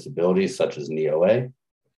chronic disabilities such as knee OA,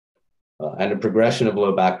 and the progression of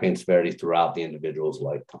low back pain severity throughout the individual's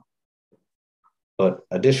lifetime. But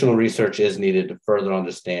additional research is needed to further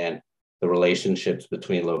understand the relationships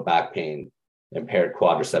between low back pain, impaired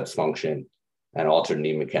quadriceps function, and altered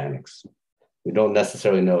knee mechanics. We don't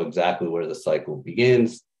necessarily know exactly where the cycle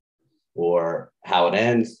begins or how it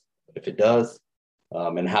ends, if it does,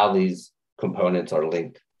 and how these components are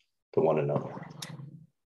linked to one another.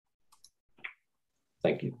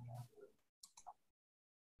 Thank you.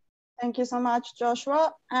 Thank you so much,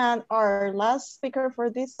 Joshua. And our last speaker for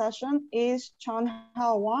this session is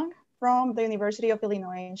Chun-Hao Wang. from the University of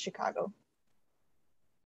Illinois in Chicago.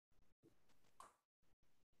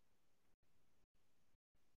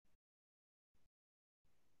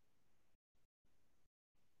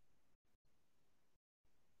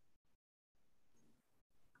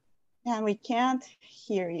 And we can't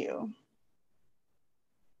hear you.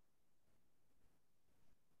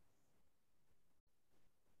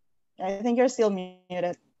 I think you're still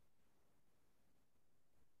muted.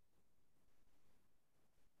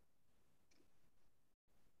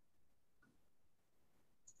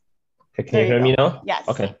 Okay, can you hear me now? Yes.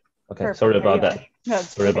 Okay. Okay. Perfect. Sorry about that. That's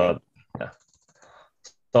Sorry okay. about that.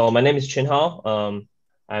 So my name is Chen Hao.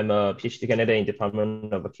 I'm a PhD candidate in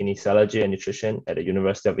Department of Kinesiology and Nutrition at the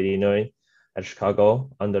University of Illinois at Chicago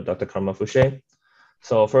under Dr. Karma Fouché.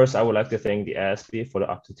 So first, I would like to thank the ASB for the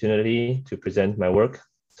opportunity to present my work.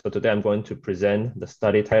 So today I'm going to present the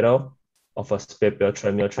study title of a split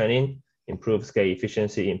treadmill training improves gait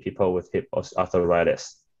efficiency in people with hip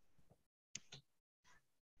arthritis.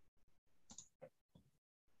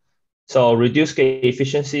 So reduced gait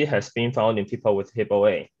efficiency has been found in people with hip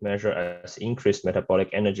OA, measured as increased metabolic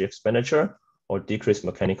energy expenditure or decreased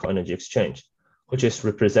mechanical energy exchange, which is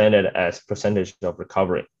represented as percentage of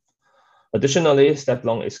recovery. Additionally, step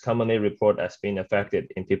length is commonly reported as being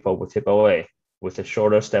affected in people with hip OA, with a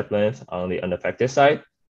shorter step length on the unaffected side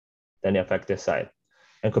than the affected side,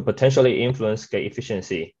 and could potentially influence gait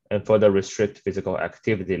efficiency and further restrict physical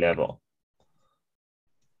activity level.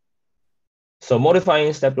 So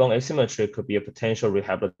modifying step-long asymmetry could be a potential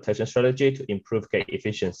rehabilitation strategy to improve gait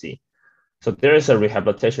efficiency. So there is a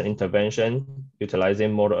rehabilitation intervention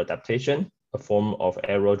utilizing motor adaptation, a form of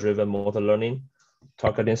arrow-driven motor learning,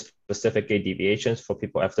 targeting specific gait deviations for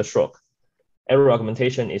people after stroke. Arrow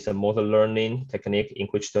augmentation is a motor learning technique in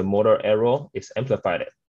which the motor arrow is amplified,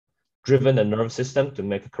 driven the nerve system to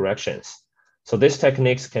make corrections. So these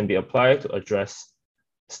techniques can be applied to address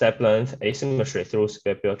step length asymmetry through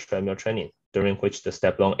split treadmill training, during which the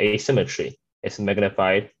step length asymmetry is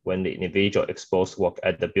magnified when the individual exposed walk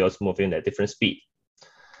at the builds moving at different speed.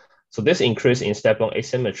 So this increase in step length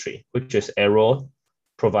asymmetry, which is arrow,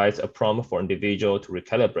 provides a prompt for individual to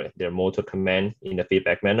recalibrate their motor command in a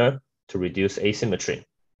feedback manner to reduce asymmetry.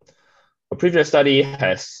 A previous study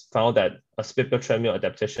has found that a split treadmill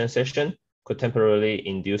adaptation session could temporarily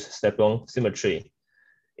induce step length symmetry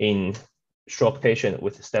in stroke patient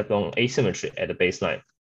with step length asymmetry at the baseline.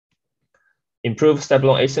 Improved step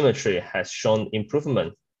length asymmetry has shown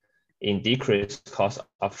improvement in decreased cost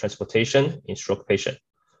of transportation in stroke patient.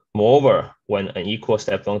 Moreover, when an equal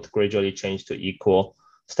step length gradually changed to equal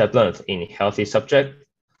step length in healthy subject,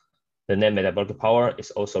 the net metabolic power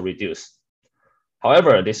is also reduced.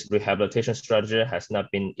 However, this rehabilitation strategy has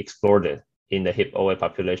not been explored in the hip OA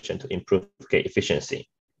population to improve gait efficiency.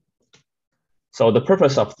 So the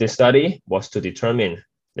purpose of this study was to determine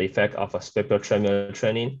the effect of a split treadmill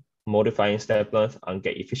training modifying step length on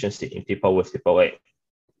gait efficiency in people with hip OA.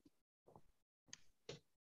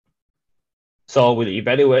 So we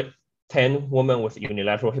evaluate 10 women with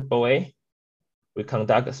unilateral hip OA. We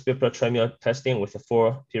conduct a split treadmill testing with a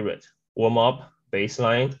 4-period warm-up,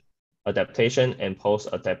 baseline, adaptation, and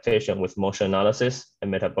post-adaptation with motion analysis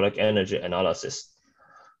and metabolic energy analysis.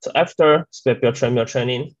 So after split treadmill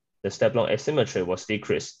training, the step length asymmetry was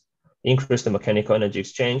decreased, increased the mechanical energy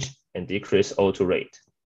exchange, and decreased O2 rate.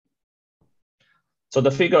 So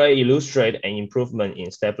the figure A illustrates an improvement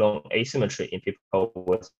in step length asymmetry in people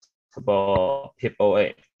with hip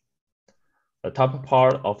OA. The top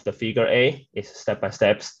part of the figure A is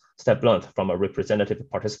step-by-step step length from a representative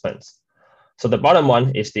participants. So the bottom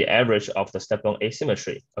one is the average of the step length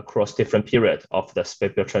asymmetry across different periods of the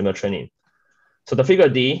split treadmill training. So the figure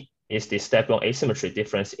D is the step length asymmetry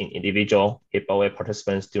difference in individual hip OA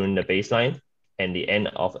participants during the baseline and the end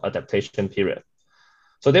of adaptation period.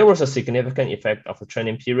 So there was a significant effect of the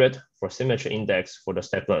training period for symmetry index for the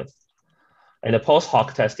step length. And the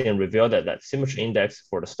post-hoc testing revealed that symmetry index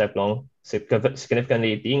for the step length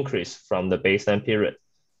significantly increased from the baseline period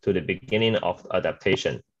to the beginning of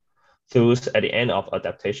adaptation. Thus, at the end of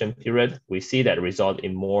adaptation period, we see that result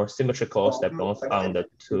in more symmetrical step length on the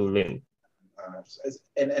two limbs.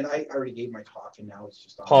 And I already gave my talk, and now it's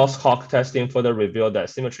just on. Post-hoc testing further revealed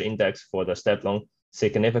that symmetry index for the step length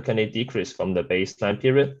significantly decreased from the baseline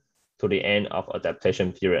period to the end of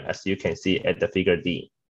adaptation period, as you can see at the figure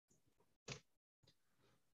D.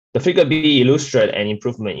 The figure B illustrates an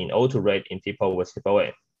improvement in O2 rate in people with hip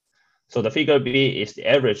OA. So the figure B is the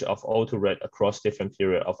average of O2 rate across different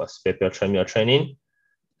periods of a split treadmill training.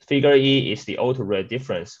 Figure E is the O2 rate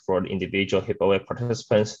difference for the individual hip OA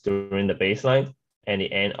participants during the baseline and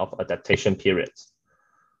the end of adaptation periods.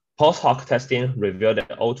 Post-hoc testing revealed that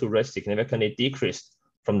O2 rate significantly decreased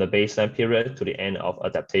from the baseline period to the end of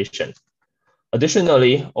adaptation.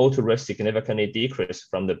 Additionally, O2 rate significantly decreased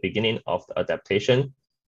from the beginning of the adaptation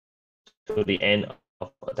to the end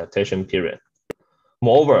of adaptation period.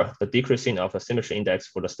 Moreover, the decreasing of the symmetry index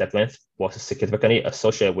for the step length was significantly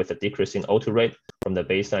associated with the decrease in O2 rate from the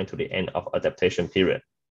baseline to the end of adaptation period.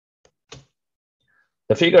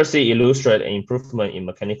 The figure C illustrates an improvement in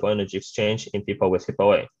mechanical energy exchange in people with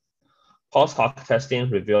HIP-OA. Post-hoc testing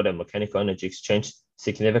revealed that mechanical energy exchange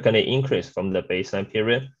significantly increased from the baseline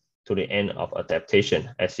period to the end of adaptation,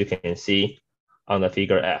 as you can see on the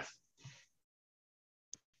figure F.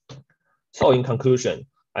 So in conclusion,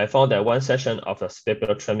 I found that one session of the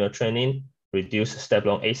scapular treadmill training reduced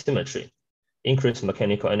step-long asymmetry, increased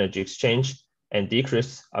mechanical energy exchange, and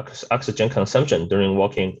decreased oxygen consumption during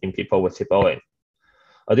walking in people with HIP-OA.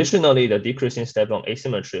 Additionally, the decrease in step-long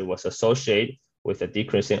asymmetry was associated with a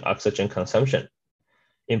decrease in oxygen consumption.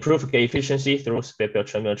 Improved gait efficiency through scapular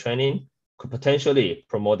treadmill training could potentially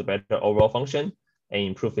promote better overall function and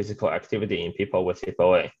improve physical activity in people with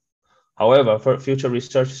HIP-OA. However, for future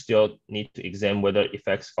research still need to examine whether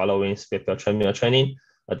effects following scapular treadmill training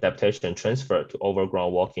adaptation transfer to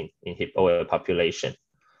overground walking in HIP-OA population.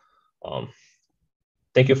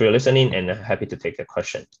 Thank you for your listening, and happy to take a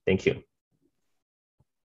question. Thank you.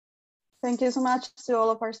 Thank you so much to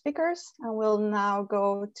all of our speakers, and we'll now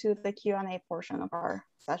go to the Q&A portion of our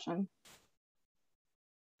session.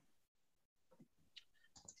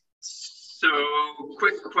 So,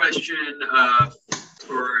 quick question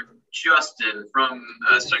for Justin from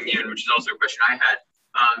Seung Yun, which is also a question I had.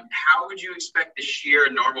 How would you expect the shear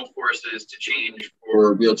normal forces to change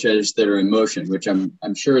for wheelchairs that are in motion, which I'm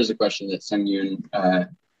sure is a question that Seung Yun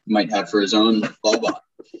might have for his own Ballbot?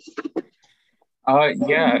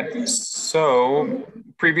 Yeah, so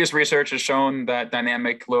previous research has shown that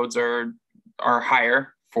dynamic loads are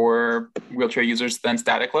higher for wheelchair users than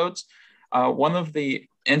static loads. One of the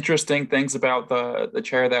interesting things about the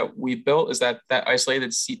chair that we built is that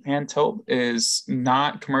isolated seat pan tilt is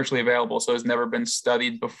not commercially available, so it's never been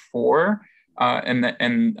studied before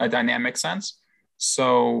in a dynamic sense.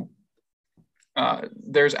 So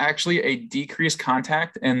there's actually a decreased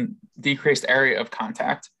contact and decreased area of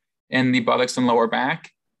contact in the buttocks and lower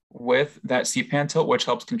back with that seat pan tilt, which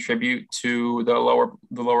helps contribute to the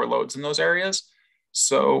lower loads in those areas.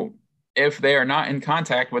 So if they are not in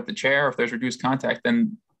contact with the chair, if there's reduced contact,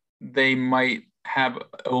 then they might have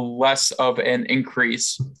less of an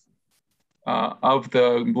increase of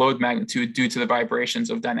the load magnitude due to the vibrations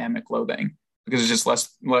of dynamic loading, because it's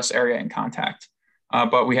just less area in contact.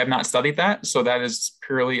 But we have not studied that, so that is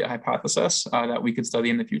purely a hypothesis that we could study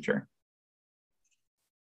in the future.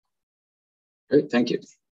 Great, thank you.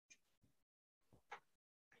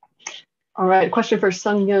 All right, question for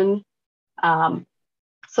Seung Yun.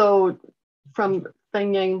 So from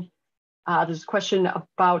Feng Yang, there's a question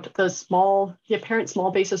about the apparent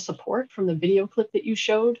small base of support from the video clip that you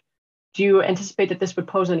showed. Do you anticipate that this would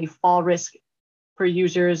pose any fall risk for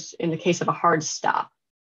users in the case of a hard stop?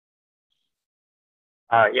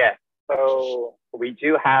 Yeah, so we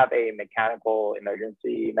do have a mechanical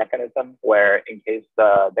emergency mechanism where in case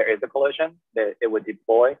there is a collision, it would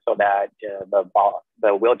deploy so that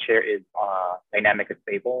the wheelchair is dynamically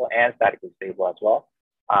stable and statically stable as well.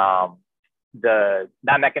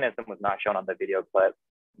 That mechanism was not shown on the video clip,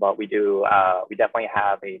 but we definitely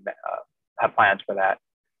have plans for that.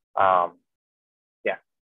 Yeah.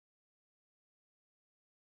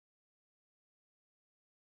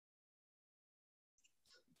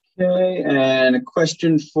 Okay, and a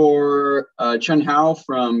question for Chun Hao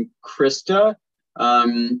from Krista.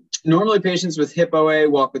 Normally patients with HIP-OA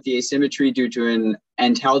walk with the asymmetry due to an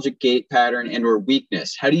antalgic gait pattern and or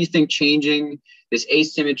weakness. How do you think changing this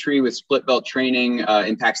asymmetry with split belt training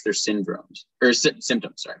impacts their syndromes or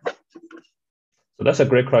symptoms? Sorry. So that's a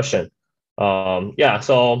great question. Yeah.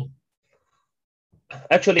 So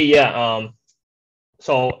actually, yeah.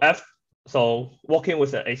 So walking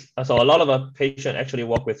with so a lot of a patient actually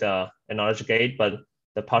walk with an antalgic gait, but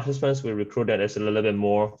the participants we recruited is a little bit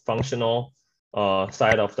more functional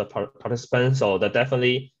side of the participants. So that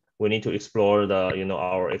definitely we need to explore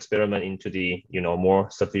our experiment into the more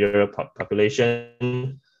severe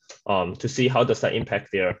population to see how does that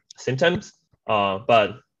impact their symptoms.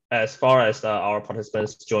 But as far as our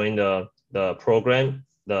participants join the program,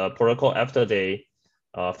 the protocol after they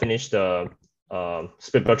finish the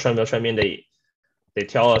split belt treadmill training, they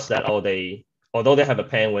tell us that although they have a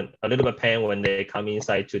little bit of pain when they come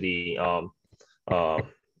inside to the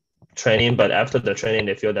training, but after the training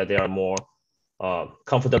they feel that they are more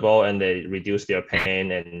comfortable and they reduce their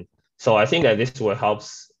pain. And so I think that this will help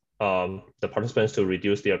the participants to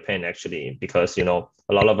reduce their pain actually, because a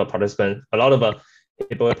lot of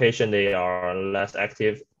Ebola patients, they are less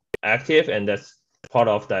active, and that's part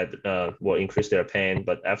of that will increase their pain.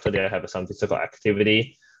 But after they have some physical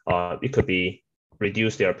activity, it could be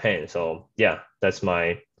reduce their pain. So yeah, that's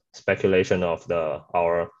my speculation of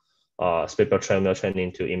our spatial treadmill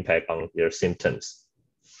training to impact on their symptoms.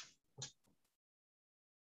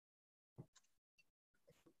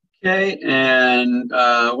 Okay, and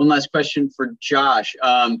one last question for Josh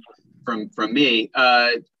from me.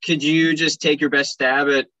 Could you just take your best stab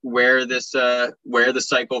at where the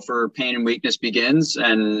cycle for pain and weakness begins,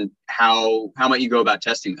 and how might you go about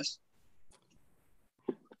testing this?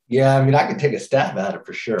 Yeah, I mean, I could take a stab at it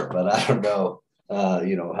for sure, but I don't know,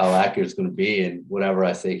 how accurate it's going to be. And whatever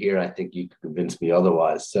I say here, I think you could convince me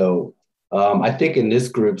otherwise. So I think in this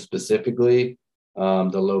group specifically,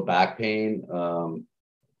 the low back pain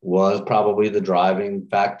was probably the driving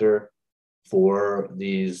factor for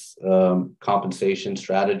these compensation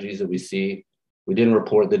strategies that we see. We didn't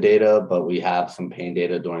report the data, but we have some pain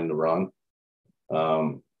data during the run.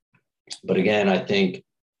 But again, I think,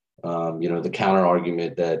 the counter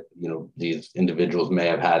argument that, these individuals may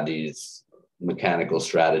have had these mechanical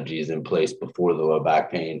strategies in place before the low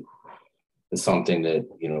back pain is something that,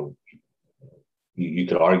 you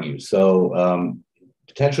could argue. So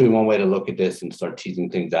potentially one way to look at this and start teasing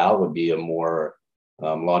things out would be a more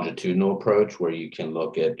longitudinal approach, where you can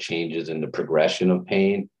look at changes in the progression of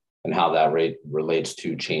pain and how that relates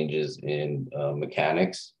to changes in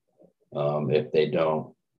mechanics. If they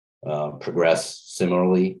don't progress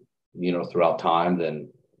similarly, throughout time, then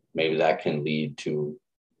maybe that can lead to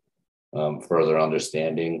further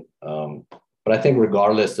understanding. But I think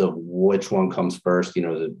regardless of which one comes first,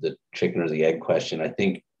 the chicken or the egg question, I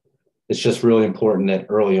think it's just really important that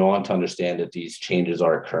early on to understand that these changes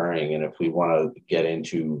are occurring. And if we want to get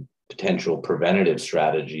into potential preventative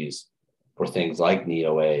strategies for things like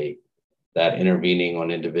NEOA, that intervening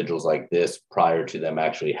on individuals like this prior to them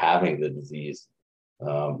actually having the disease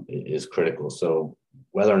is critical. So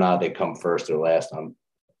whether or not they come first or last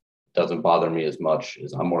doesn't bother me as much,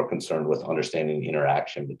 as I'm more concerned with understanding the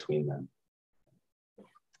interaction between them.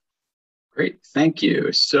 Great, thank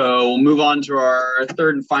you. So we'll move on to our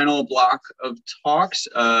third and final block of talks.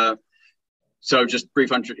 So just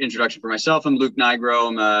brief introduction for myself. I'm Luke Nigro.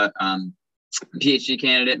 I'm a PhD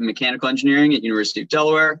candidate in mechanical engineering at University of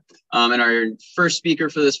Delaware. And our first speaker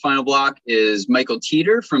for this final block is Michael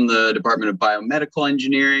Teeter from the Department of Biomedical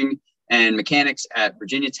Engineering and Mechanics at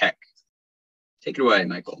Virginia Tech. Take it away,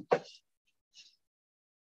 Michael.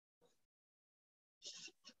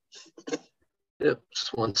 Yep,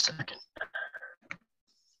 just 1 second.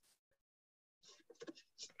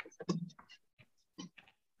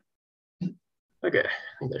 Okay,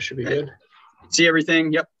 I think that should be good. See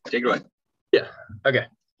everything? Yep, take it away. Yeah, okay.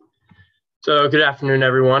 So good afternoon,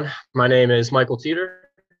 everyone. My name is Michael Teeter,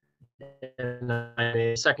 and I'm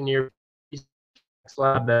a second year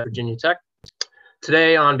lab at Virginia Tech.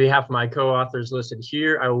 Today, on behalf of my co-authors listed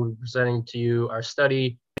here, I will be presenting to you our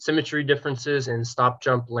study, Symmetry Differences in Stop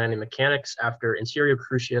Jump Landing Mechanics After Anterior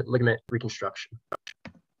Cruciate Ligament Reconstruction.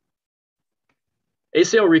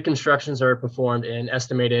 ACL reconstructions are performed an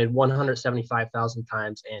estimated 175,000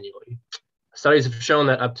 times annually. Studies have shown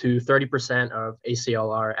that up to 30% of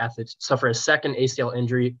ACLR athletes suffer a second ACL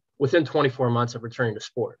injury within 24 months of returning to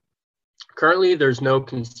sport. Currently, there's no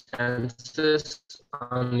consensus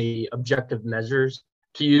on the objective measures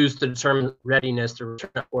to use to determine readiness to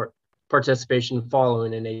return to sport participation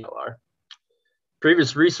following an ACLR.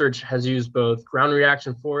 Previous research has used both ground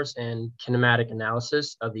reaction force and kinematic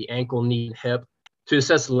analysis of the ankle, knee, and hip to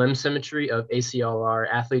assess limb symmetry of ACLR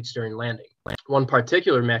athletes during landing. One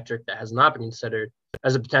particular metric that has not been considered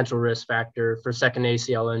as a potential risk factor for second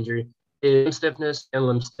ACL injury is limb stiffness and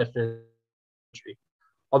limb stiffness injury.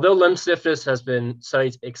 Although limb stiffness has been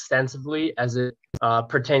studied extensively as it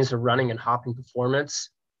pertains to running and hopping performance,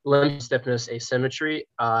 limb stiffness asymmetry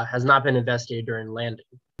has not been investigated during landing.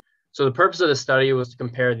 So the purpose of the study was to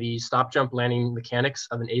compare the stop jump landing mechanics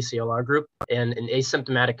of an ACLR group and an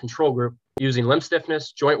asymptomatic control group using limb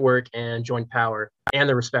stiffness, joint work, and joint power, and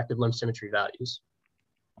their respective limb symmetry values.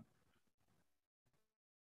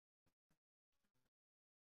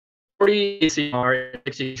 For the ACLR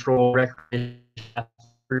control recreation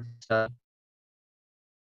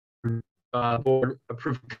board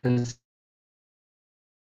approved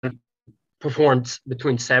performed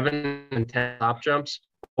between 7 and 10 stop jumps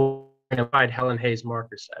and applied Helen Hayes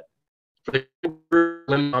marker set. For the group,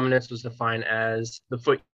 limb dominance was defined as the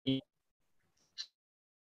foot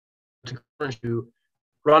to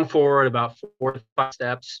run forward about 4 to 5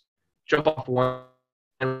 steps, jump off 1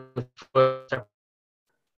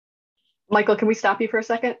 Michael, can we stop you for a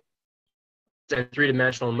second? And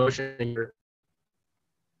three-dimensional motion.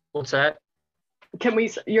 What's that?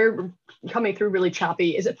 You're coming through really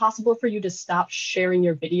choppy. Is it possible for you to stop sharing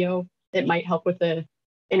your video? It might help with the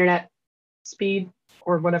internet speed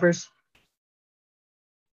or whatever's.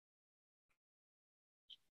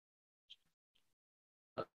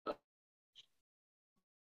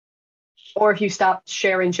 Or if you stop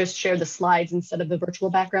sharing, just share the slides instead of the virtual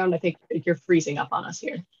background. I think you're freezing up on us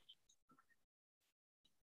here.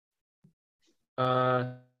 Yeah.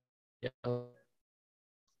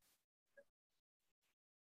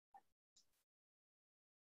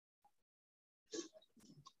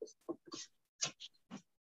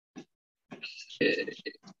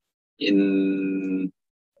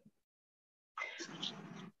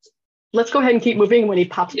 Let's go ahead and keep moving. When he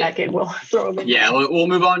pops back in, we'll throw him in. Yeah, we'll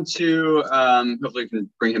move on to, hopefully we can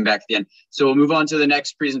bring him back at the end. So we'll move on to the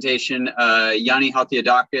next presentation, Yanni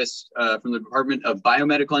Haltiadakis from the Department of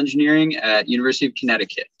Biomedical Engineering at University of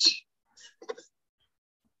Connecticut.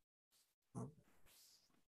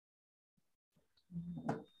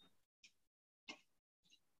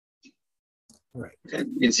 All right. Okay,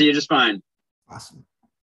 we can see you just fine. Awesome.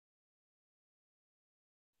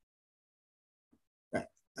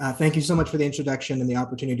 Thank you so much for the introduction and the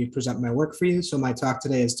opportunity to present my work for you. So my talk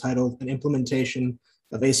today is titled An Implementation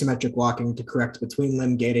of Asymmetric Walking to Correct Between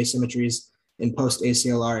Limb Gait Asymmetries in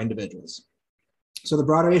Post-ACLR Individuals. So the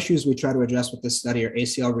broader issues we try to address with this study are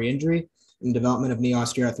ACL re-injury and development of knee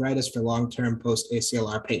osteoarthritis for long-term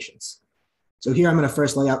post-ACLR patients. So here I'm going to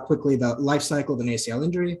first lay out quickly the life cycle of an ACL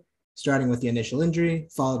injury, starting with the initial injury,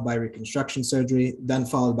 followed by reconstruction surgery, then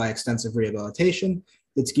followed by extensive rehabilitation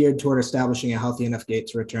that's geared toward establishing a healthy enough gait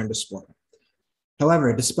to return to sport.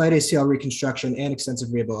 However, despite ACL reconstruction and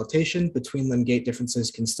extensive rehabilitation, between limb gait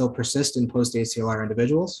differences can still persist in post-ACLR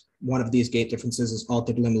individuals. One of these gait differences is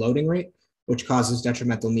altered limb loading rate, which causes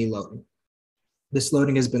detrimental knee loading. This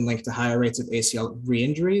loading has been linked to higher rates of ACL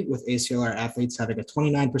re-injury, with ACLR athletes having a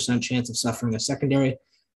 29% chance of suffering a secondary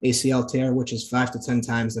ACL tear, which is 5 to 10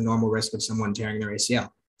 times the normal risk of someone tearing their ACL.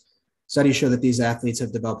 Studies show that these athletes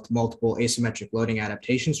have developed multiple asymmetric loading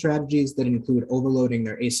adaptation strategies that include overloading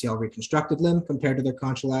their ACL reconstructed limb compared to their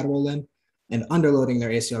contralateral limb and underloading their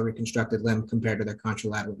ACL reconstructed limb compared to their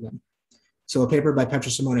contralateral limb. So a paper by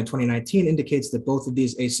Petrosimone in 2019 indicates that both of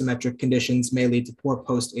these asymmetric conditions may lead to poor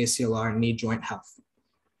post-ACLR knee joint health.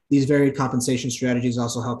 These varied compensation strategies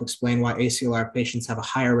also help explain why ACLR patients have a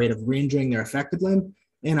higher rate of re-injuring their affected limb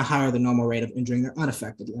and a higher than normal rate of injuring their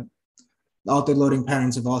unaffected limb. The altered loading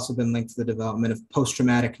patterns have also been linked to the development of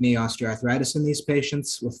post-traumatic knee osteoarthritis in these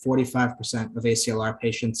patients, with 45% of ACLR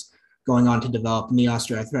patients going on to develop knee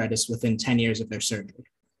osteoarthritis within 10 years of their surgery.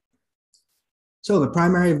 So the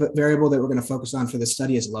primary variable that we're going to focus on for this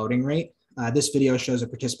study is loading rate. This video shows a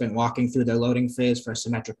participant walking through their loading phase for a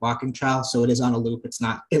symmetric walking trial. So it is on a loop.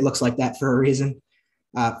 It looks like that for a reason.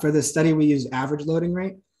 For this study, we use average loading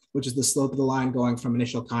rate, which is the slope of the line going from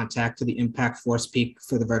initial contact to the impact force peak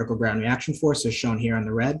for the vertical ground reaction force, as shown here on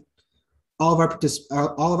the red. All of our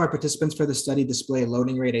participants for the study display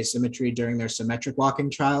loading rate asymmetry during their symmetric walking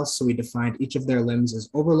trials, so we defined each of their limbs as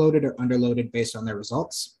overloaded or underloaded based on their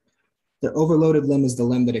results. The overloaded limb is the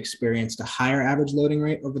limb that experienced a higher average loading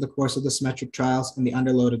rate over the course of the symmetric trials, and the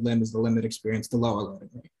underloaded limb is the limb that experienced the lower loading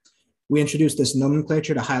rate. We introduced this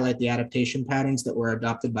nomenclature to highlight the adaptation patterns that were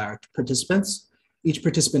adopted by our participants. Each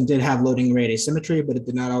participant did have loading rate asymmetry, but it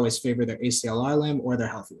did not always favor their ACLR limb or their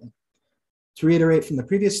healthy limb. To reiterate from the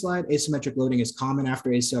previous slide, asymmetric loading is common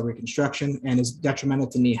after ACL reconstruction and is detrimental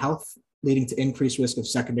to knee health, leading to increased risk of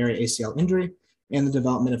secondary ACL injury and the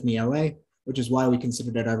development of knee OA, which is why we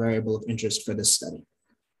considered it our variable of interest for this study.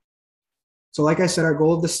 So like I said, our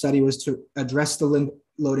goal of the study was to address the limb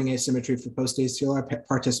loading asymmetry for post-ACLR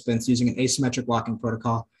participants using an asymmetric walking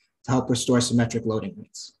protocol to help restore symmetric loading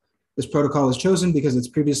rates. This protocol was chosen because it's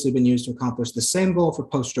previously been used to accomplish the same goal for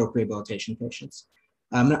post-stroke rehabilitation patients.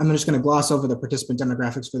 I'm just going to gloss over the participant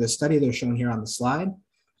demographics for this study. They're shown here on the slide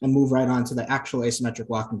and move right on to the actual asymmetric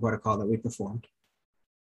walking protocol that we performed.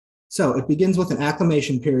 So it begins with an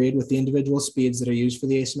acclimation period with the individual speeds that are used for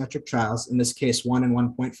the asymmetric trials, in this case, 1 and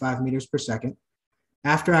 1.5 meters per second.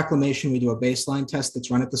 After acclimation, we do a baseline test that's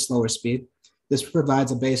run at the slower speed. This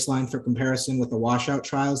provides a baseline for comparison with the washout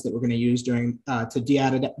trials that we're going to use to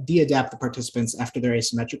de-adapt the participants after their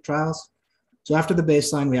asymmetric trials. So after the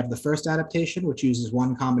baseline, we have the first adaptation, which uses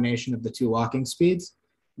one combination of the two walking speeds,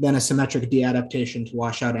 then a symmetric de-adaptation to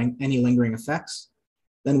wash out any lingering effects.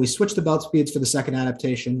 Then we switch the belt speeds for the second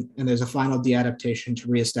adaptation, and there's a final de-adaptation to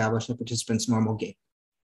reestablish the participant's normal gait.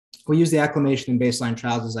 We use the acclimation and baseline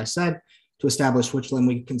trials, as I said, to establish which limb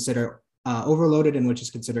we consider overloaded and which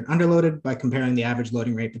is considered underloaded by comparing the average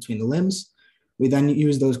loading rate between the limbs. We then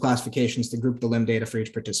use those classifications to group the limb data for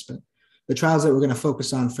each participant. The trials that we're going to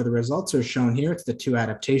focus on for the results are shown here. It's the 2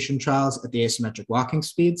 adaptation trials at the asymmetric walking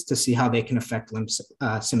speeds to see how they can affect limb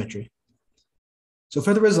symmetry. So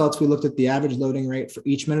for the results, we looked at the average loading rate for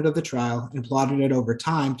each minute of the trial and plotted it over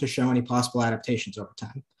time to show any possible adaptations over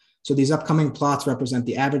time. So these upcoming plots represent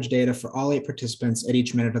the average data for all 8 participants at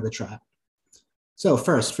each minute of the trial. So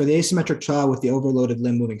first, for the asymmetric trial with the overloaded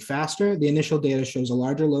limb moving faster, the initial data shows a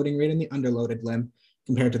larger loading rate in the underloaded limb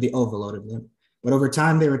compared to the overloaded limb. But over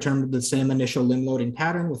time, they returned to the same initial limb loading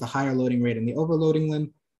pattern with a higher loading rate in the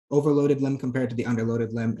overloaded limb compared to the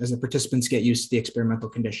underloaded limb as the participants get used to the experimental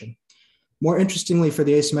condition. More interestingly, for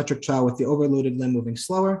the asymmetric trial with the overloaded limb moving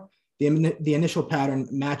slower, the initial pattern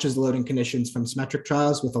matches the loading conditions from symmetric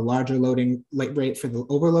trials with a larger loading rate for the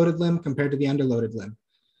overloaded limb compared to the underloaded limb.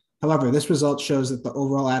 However, this result shows that the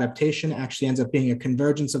overall adaptation actually ends up being a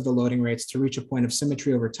convergence of the loading rates to reach a point of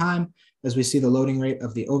symmetry over time, as we see the loading rate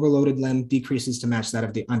of the overloaded limb decreases to match that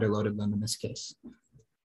of the underloaded limb in this case.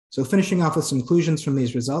 So finishing off with some conclusions from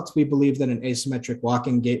these results, we believe that an asymmetric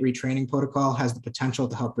walking gait retraining protocol has the potential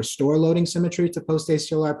to help restore loading symmetry to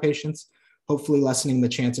post-ACLR patients, hopefully lessening the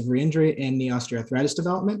chance of re-injury and knee osteoarthritis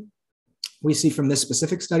development. We see from this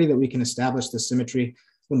specific study that we can establish the symmetry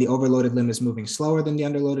when the overloaded limb is moving slower than the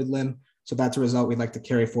underloaded limb. So that's a result we'd like to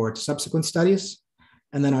carry forward to subsequent studies.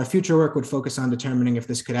 And then our future work would focus on determining if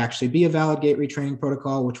this could actually be a valid gait retraining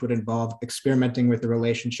protocol, which would involve experimenting with the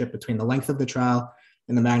relationship between the length of the trial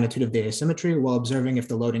and the magnitude of the asymmetry while observing if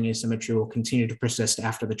the loading asymmetry will continue to persist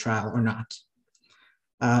after the trial or not.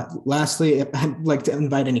 Lastly, I'd like to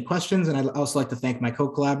invite any questions, and I'd also like to thank my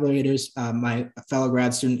co-collaborators, my fellow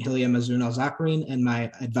grad student Hilya Mazun Al-Zakharin, and my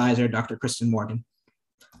advisor, Dr. Kristen Morgan.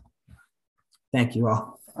 Thank you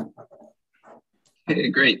all. Hey,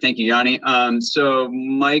 great, thank you, Yanni. So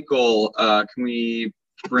Michael, can we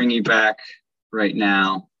bring you back right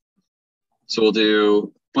now? So we'll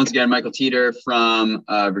do, once again, Michael Teeter from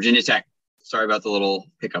Virginia Tech. Sorry about the little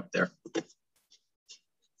hiccup there.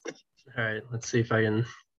 All right, let's see if I can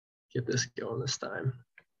get this going this time.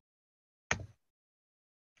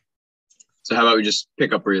 So how about we just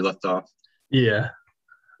pick up where you left off? Yeah.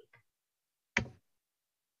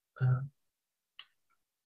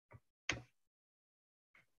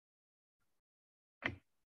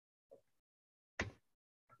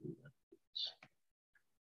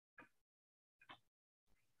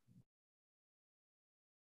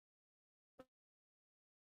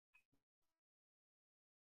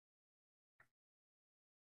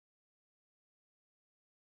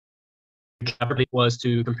 Was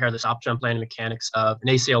to compare the stop jump landing mechanics of an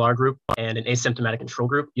ACLR group and an asymptomatic control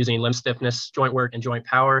group using limb stiffness, joint work, and joint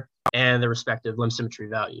power, and their respective limb symmetry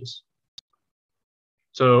values.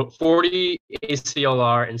 So 40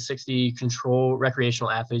 ACLR and 60 control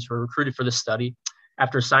recreational athletes were recruited for this study.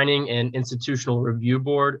 After signing an institutional review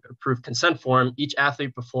board approved consent form, each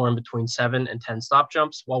athlete performed between 7 and 10 stop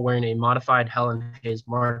jumps while wearing a modified Helen Hayes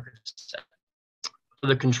marker set. For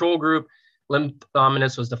the control group, limb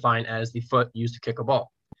dominance was defined as the foot used to kick a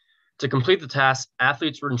ball. To complete the task,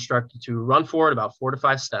 athletes were instructed to run forward about 4 to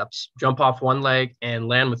 5 steps, jump off one leg, and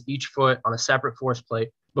land with each foot on a separate force plate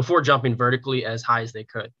before jumping vertically as high as they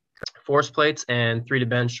could. Force plates and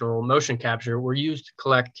 3-dimensional motion capture were used to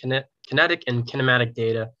collect kinetic and kinematic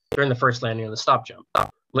data during the first landing of the stop jump.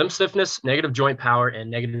 Limb stiffness, negative joint power,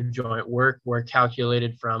 and negative joint work were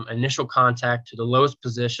calculated from initial contact to the lowest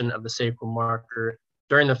position of the sacral marker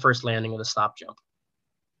during the first landing of the stop jump.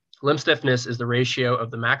 Limb stiffness is the ratio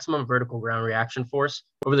of the maximum vertical ground reaction force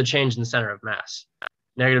over the change in the center of mass.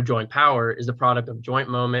 Negative joint power is the product of joint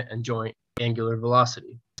moment and joint angular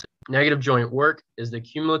velocity. Negative joint work is the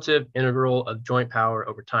cumulative integral of joint power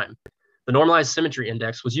over time. The normalized symmetry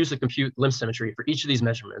index was used to compute limb symmetry for each of these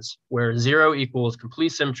measurements, where 0 equals complete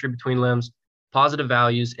symmetry between limbs, positive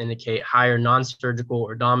values indicate higher non-surgical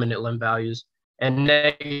or dominant limb values, and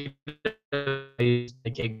negative values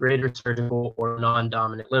indicate greater surgical or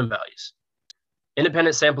non-dominant limb values.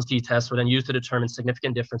 Independent sample t-tests were then used to determine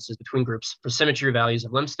significant differences between groups for symmetry values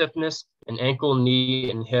of limb stiffness and ankle, knee,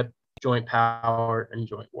 and hip joint power and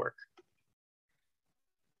joint work.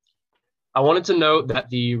 I wanted to note that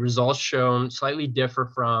the results shown slightly differ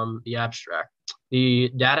from the abstract. The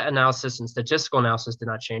data analysis and statistical analysis did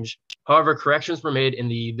not change. However, corrections were made in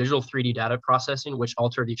the visual 3D data processing, which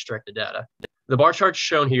altered the extracted data. The bar charts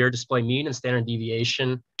shown here display mean and standard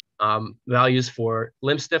deviation values for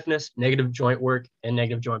limb stiffness, negative joint work, and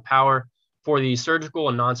negative joint power for the surgical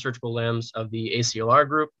and non-surgical limbs of the ACLR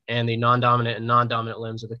group and the non-dominant and non-dominant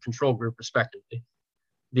limbs of the control group, respectively.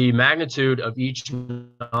 the magnitude of each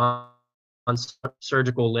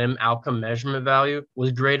non-surgical limb outcome measurement value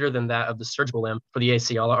was greater than that of the surgical limb for the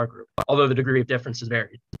ACLR group, although the degree of difference is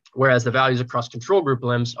varied, whereas the values across control group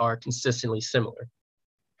limbs are consistently similar.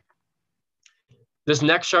 This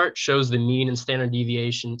next chart shows the mean and standard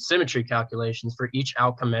deviation symmetry calculations for each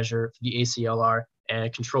outcome measure for the ACLR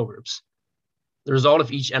and control groups. The result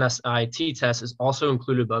of each NSI-T test is also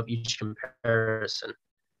included above each comparison.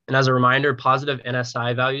 And as a reminder, positive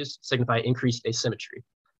NSI values signify increased asymmetry.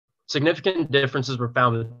 Significant differences were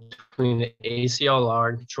found between the ACLR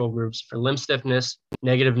and control groups for limb stiffness,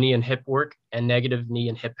 negative knee and hip work, and negative knee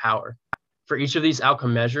and hip power. For each of these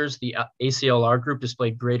outcome measures, the ACLR group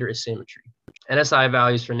displayed greater asymmetry. NSI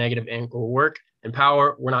values for negative ankle work and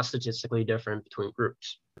power were not statistically different between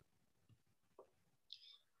groups.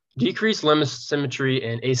 Decreased limb symmetry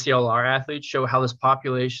in ACLR athletes show how this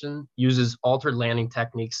population uses altered landing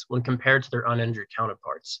techniques when compared to their uninjured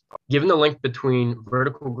counterparts. Given the link between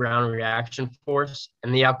vertical ground reaction force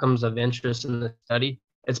and the outcomes of interest in the study,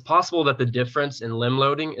 it's possible that the difference in limb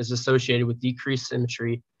loading is associated with decreased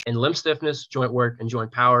symmetry in limb stiffness, joint work, and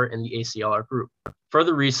joint power in the ACLR group.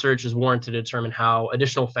 Further research is warranted to determine how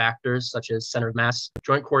additional factors such as center of mass,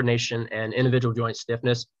 joint coordination, and individual joint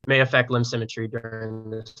stiffness may affect limb symmetry during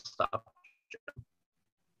this stop.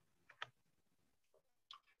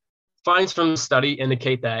 Findings from the study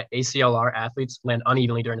indicate that ACLR athletes land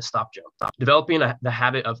unevenly during the stop jump, developing the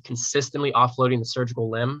habit of consistently offloading the surgical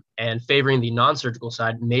limb and favoring the non-surgical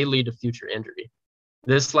side may lead to future injury.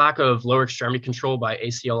 This lack of lower extremity control by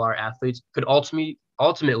ACLR athletes could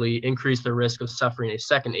ultimately increase the risk of suffering a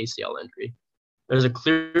second ACL injury. There's a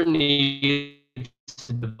clear need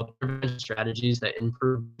to develop strategies that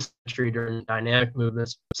improve symmetry during dynamic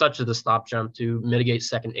movements, such as the stop jump, to mitigate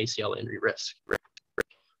second ACL injury risk.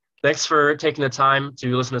 Thanks for taking the time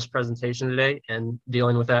to listen to this presentation today and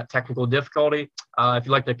dealing with that technical difficulty. If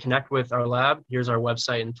you'd like to connect with our lab, here's our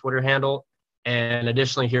website and Twitter handle. And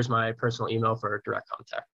additionally, here's my personal email for direct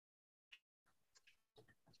contact.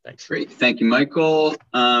 Thanks. Great. Thank you, Michael.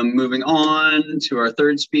 Moving on to our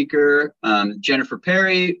third speaker, Jennifer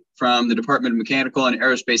Perry from the Department of Mechanical and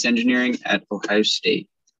Aerospace Engineering at Ohio State.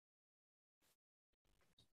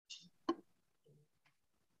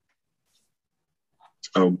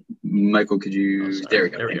 Oh, Michael, could you? Oh, there we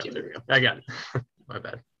go. There we go. I got it. My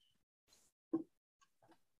bad.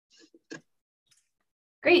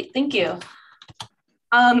 Great. Thank you.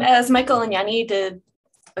 As Michael and Yanni did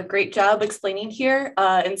a great job explaining here,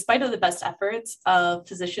 in spite of the best efforts of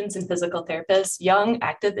physicians and physical therapists, young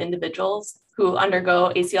active individuals who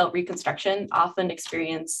undergo ACL reconstruction often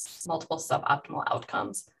experience multiple suboptimal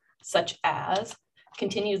outcomes, such as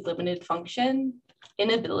continued limited function,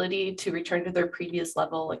 inability to return to their previous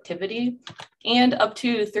level activity, and up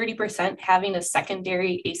to 30% having a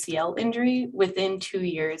secondary ACL injury within 2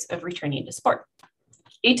 years of returning to sport.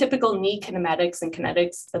 Atypical knee kinematics and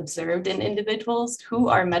kinetics observed in individuals who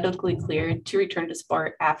are medically cleared to return to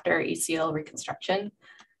sport after ACL reconstruction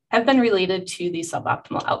have been related to these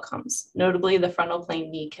suboptimal outcomes, notably the frontal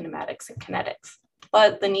plane knee kinematics and kinetics.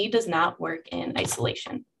 But the knee does not work in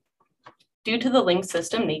isolation. Due to the linked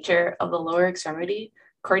system nature of the lower extremity,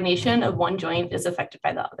 coordination of one joint is affected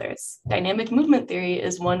by the others. Dynamic movement theory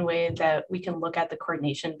is one way that we can look at the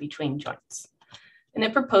coordination between joints. And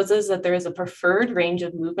it proposes that there is a preferred range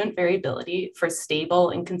of movement variability for stable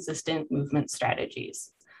and consistent movement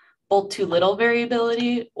strategies. Both too little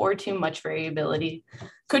variability or too much variability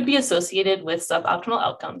could be associated with suboptimal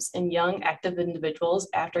outcomes in young active individuals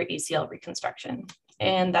after ACL reconstruction.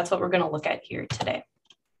 And that's what we're going to look at here today.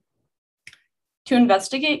 To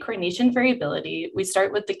investigate coordination variability, we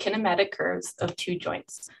start with the kinematic curves of two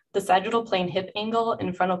joints. The sagittal plane hip angle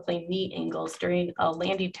and frontal plane knee angles during a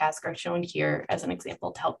landing task are shown here as an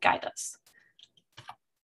example to help guide us.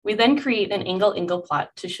 We then create an angle-angle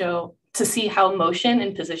plot to see how motion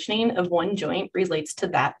and positioning of one joint relates to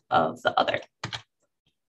that of the other.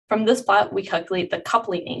 From this plot, we calculate the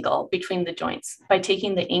coupling angle between the joints by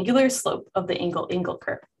taking the angular slope of the angle-angle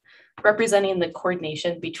curve, representing the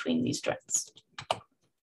coordination between these joints.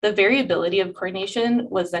 The variability of coordination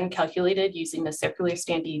was then calculated using a circular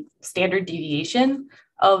standard deviation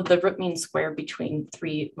of the root mean square between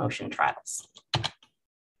 3 motion trials.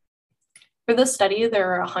 For this study,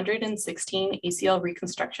 there are 116 ACL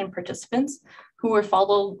reconstruction participants who were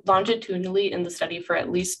followed longitudinally in the study for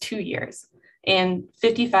at least 2 years, and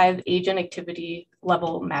 55 age and activity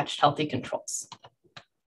level matched healthy controls.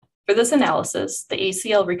 For this analysis, the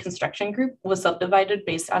ACL reconstruction group was subdivided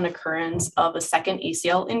based on occurrence of a second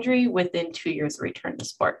ACL injury within 2 years of return to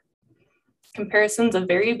sport. comparisons of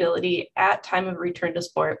variability at time of return to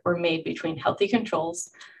sport were made between healthy controls,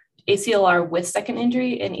 ACLR with second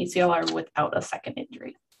injury, and ACLR without a second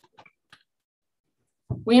injury.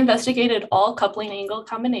 We investigated all coupling angle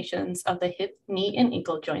combinations of the hip, knee, and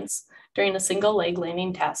ankle joints during a single leg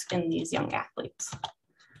landing task in these young athletes.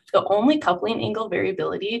 The only coupling angle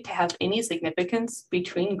variability to have any significance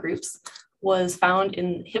between groups was found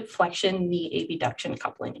in hip flexion, knee abduction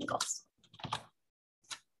coupling angles.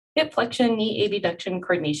 Hip flexion, knee abduction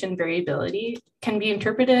coordination variability can be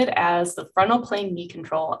interpreted as the frontal plane knee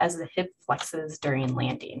control as the hip flexes during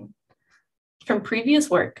landing. From previous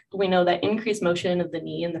work, we know that increased motion of the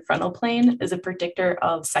knee in the frontal plane is a predictor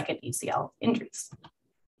of second ACL injuries.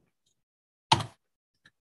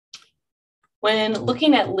 When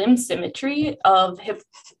looking at limb symmetry of hip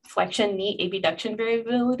flexion knee abduction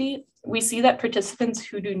variability, we see that participants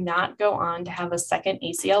who do not go on to have a second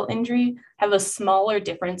ACL injury have a smaller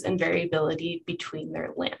difference in variability between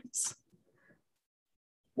their limbs.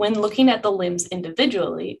 When looking at the limbs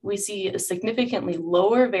individually, we see a significantly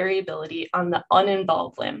lower variability on the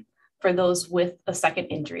uninvolved limb for those with a second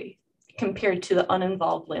injury compared to the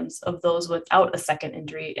uninvolved limbs of those without a second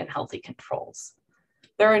injury in healthy controls.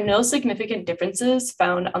 There are no significant differences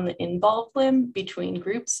found on the involved limb between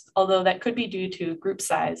groups, although that could be due to group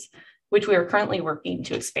size, which we are currently working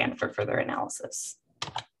to expand for further analysis.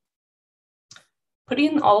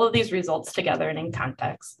 Putting all of these results together and in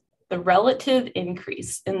context, the relative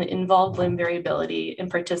increase in the involved limb variability in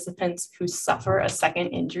participants who suffer a second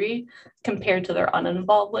injury compared to their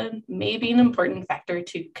uninvolved limb may be an important factor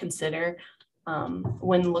to consider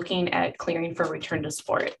when looking at clearing for return to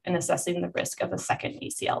sport and assessing the risk of a second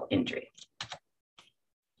ACL injury.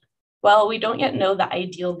 While we don't yet know the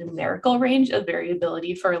ideal numerical range of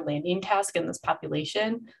variability for a landing task in this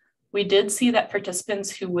population, we did see that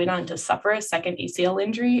participants who went on to suffer a second ACL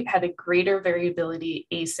injury had a greater variability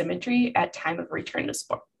asymmetry at time of return to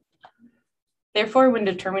sport. Therefore, when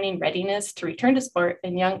determining readiness to return to sport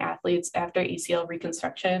in young athletes after ACL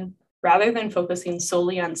reconstruction, rather than focusing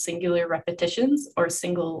solely on singular repetitions or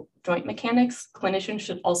single joint mechanics, clinicians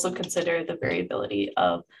should also consider the variability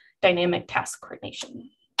of dynamic task coordination.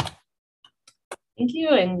 Thank you,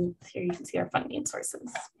 and here you can see our funding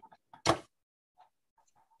sources.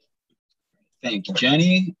 Thank you,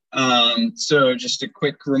 Jenny. So just a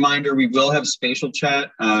quick reminder, we will have spatial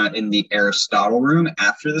chat in the Aristotle room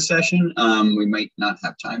after the session. We might not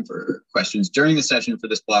have time for questions during the session for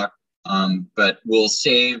this block, but we'll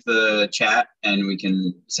save the chat and we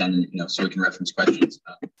can send, so we can reference questions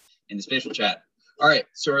in the spatial chat. All right,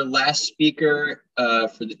 so our last speaker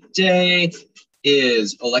for the day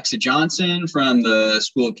is Alexa Johnson from the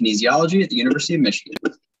School of Kinesiology at the University of Michigan.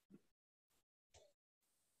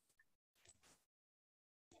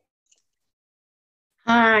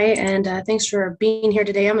 Hi, and thanks for being here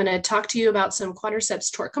today. I'm going to talk to you about some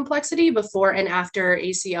quadriceps torque complexity before and after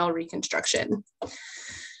ACL reconstruction.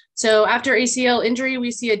 So after ACL injury,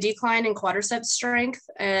 we see a decline in quadriceps strength,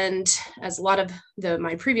 and as a lot of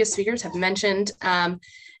my previous speakers have mentioned,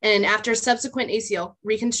 and after subsequent ACL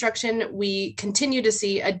reconstruction, we continue to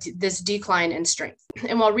see this decline in strength.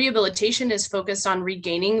 And while rehabilitation is focused on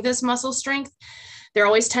regaining this muscle strength, there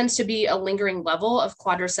always tends to be a lingering level of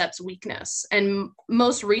quadriceps weakness. And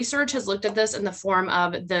most research has looked at this in the form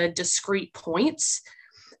of the discrete points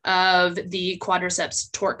of the quadriceps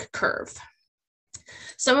torque curve.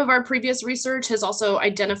 Some of our previous research has also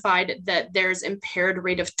identified that there's impaired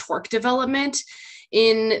rate of torque development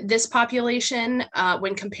in this population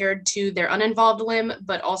when compared to their uninvolved limb,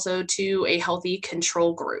 but also to a healthy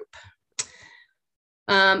control group.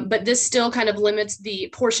 But this still kind of limits the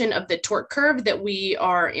portion of the torque curve that we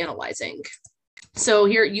are analyzing. So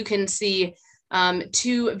here you can see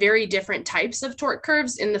two very different types of torque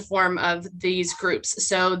curves in the form of these groups.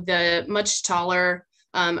 So the much taller,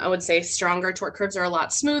 I would say stronger torque curves are a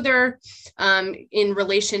lot smoother in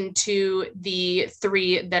relation to the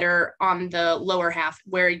three that are on the lower half,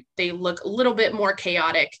 where they look a little bit more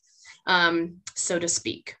chaotic, so to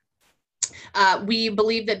speak. We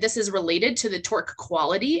believe that this is related to the torque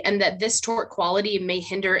quality, and that this torque quality may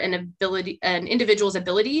hinder an individual's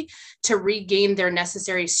ability to regain their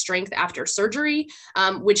necessary strength after surgery,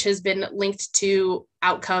 which has been linked to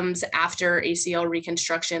outcomes after ACL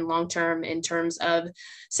reconstruction long-term in terms of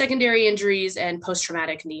secondary injuries and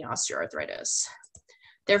post-traumatic knee osteoarthritis.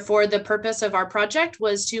 Therefore, the purpose of our project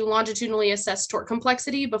was to longitudinally assess torque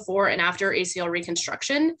complexity before and after ACL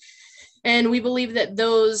reconstruction. And we believe that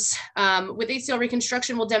those with ACL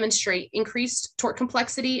reconstruction will demonstrate increased torque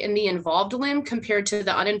complexity in the involved limb compared to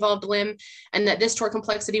the uninvolved limb, and that this torque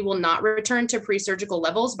complexity will not return to pre-surgical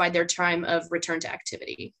levels by their time of return to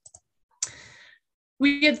activity.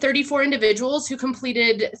 We had 34 individuals who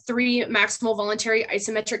completed 3 maximal voluntary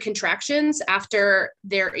isometric contractions after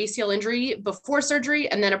their ACL injury before surgery,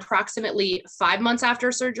 and then approximately 5 months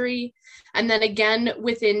after surgery, and then again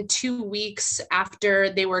within 2 weeks after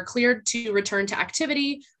they were cleared to return to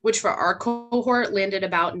activity, which for our cohort landed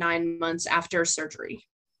about 9 months after surgery.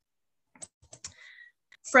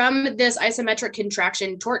 From this isometric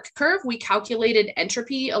contraction torque curve, we calculated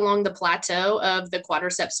entropy along the plateau of the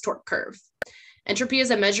quadriceps torque curve. Entropy is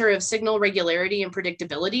a measure of signal regularity and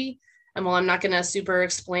predictability. And while I'm not going to super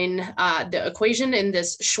explain the equation in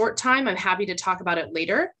this short time, I'm happy to talk about it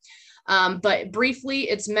later. But briefly,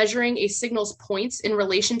 it's measuring a signal's points in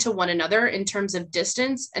relation to one another in terms of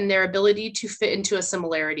distance and their ability to fit into a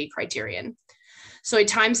similarity criterion. So a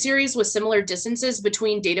time series with similar distances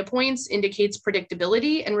between data points indicates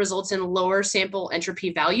predictability and results in lower sample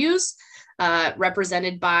entropy values,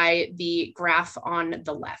 represented by the graph on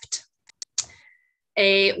the left.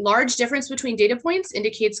 A large difference between data points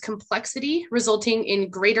indicates complexity, resulting in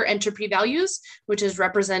greater entropy values, which is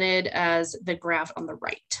represented as the graph on the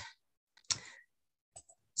right.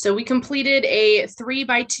 So we completed a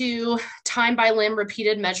 3x2 time by limb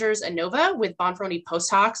repeated measures ANOVA with Bonferroni post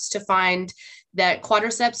hocs to find that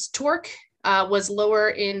quadriceps torque was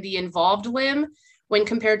lower in the involved limb when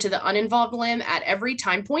compared to the uninvolved limb at every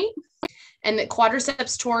time point, and that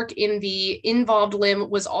quadriceps torque in the involved limb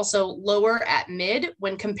was also lower at mid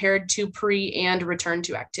when compared to pre and return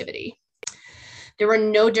to activity. There were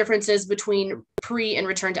no differences between pre and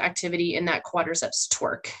return to activity in that quadriceps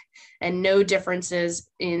torque, and no differences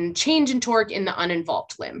in change in torque in the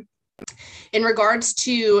uninvolved limb. In regards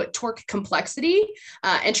to torque complexity,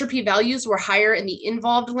 entropy values were higher in the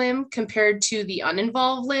involved limb compared to the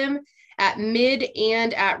uninvolved limb at mid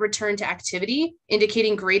and at return to activity,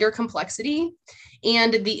 indicating greater complexity.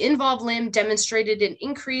 And the involved limb demonstrated an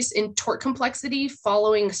increase in torque complexity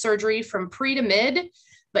following surgery from pre to mid,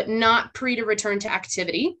 but not pre to return to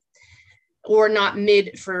activity, or not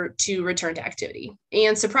mid to return to activity.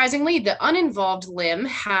 And surprisingly, the uninvolved limb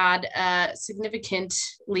had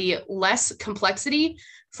significantly less complexity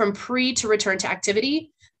from pre to return to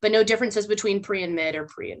activity, but no differences between pre and mid or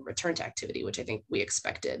pre and return to activity, which I think we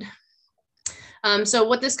expected. So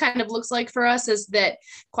what this kind of looks like for us is that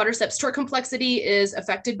quadriceps torque complexity is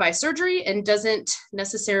affected by surgery and doesn't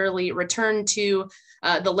necessarily return to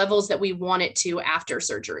the levels that we want it to after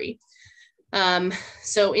surgery.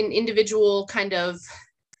 So in individual kind of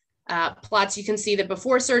plots, you can see that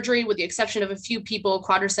before surgery, with the exception of a few people,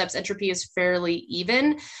 quadriceps entropy is fairly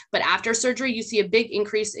even. But after surgery, you see a big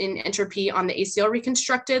increase in entropy on the ACL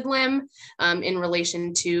reconstructed limb in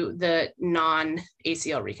relation to the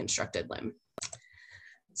non-ACL reconstructed limb.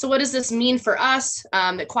 So what does this mean for us?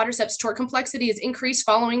 That quadriceps torque complexity is increased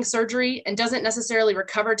following surgery and doesn't necessarily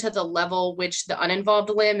recover to the level which the uninvolved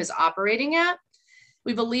limb is operating at.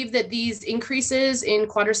 We believe that these increases in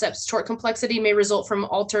quadriceps torque complexity may result from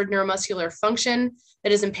altered neuromuscular function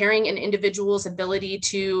that is impairing an individual's ability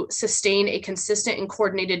to sustain a consistent and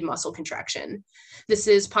coordinated muscle contraction. This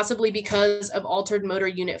is possibly because of altered motor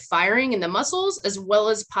unit firing in the muscles, as well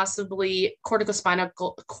as possibly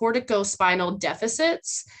corticospinal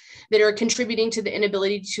deficits that are contributing to the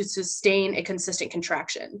inability to sustain a consistent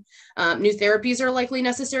contraction. New therapies are likely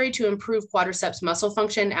necessary to improve quadriceps muscle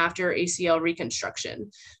function after ACL reconstruction,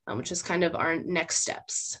 which is kind of our next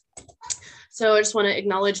steps. So I just want to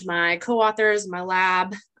acknowledge my co-authors, my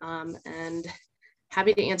lab, and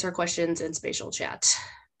happy to answer questions in spatial chat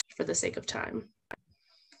for the sake of time.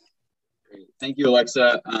 Great. Thank you,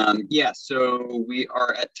 Alexa. Yeah, so we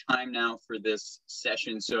are at time now for this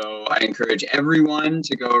session. So I encourage everyone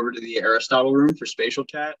to go over to the Aristotle room for spatial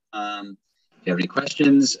chat. If you have any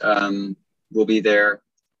questions, we'll be there.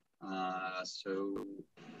 So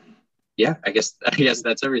yeah, I guess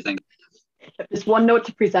that's everything. Just one note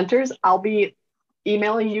to presenters, I'll be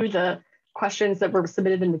emailing you the questions that were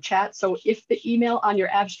submitted in the chat. So if the email on your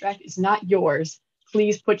abstract is not yours,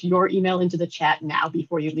 please put your email into the chat now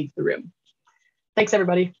before you leave the room. Thanks,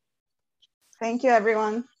 everybody. Thank you,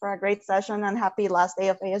 everyone, for a great session, and happy last day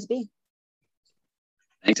of ASB.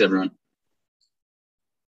 Thanks, everyone.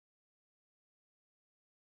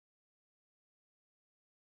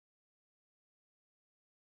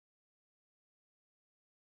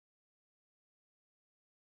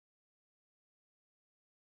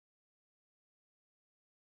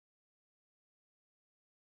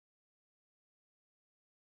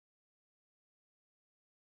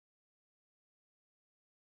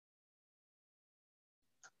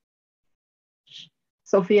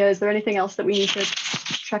 Sophia, is there anything else that we need to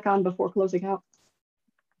check on before closing out?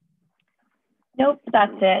 Nope,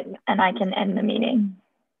 that's it. And I can end the meeting.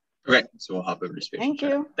 Okay, so we'll hop over to spatial. Thank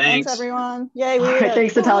you. Thanks. Thanks, everyone. Yay, we did it.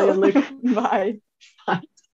 Thanks, Natalia and Luke. Bye. Bye.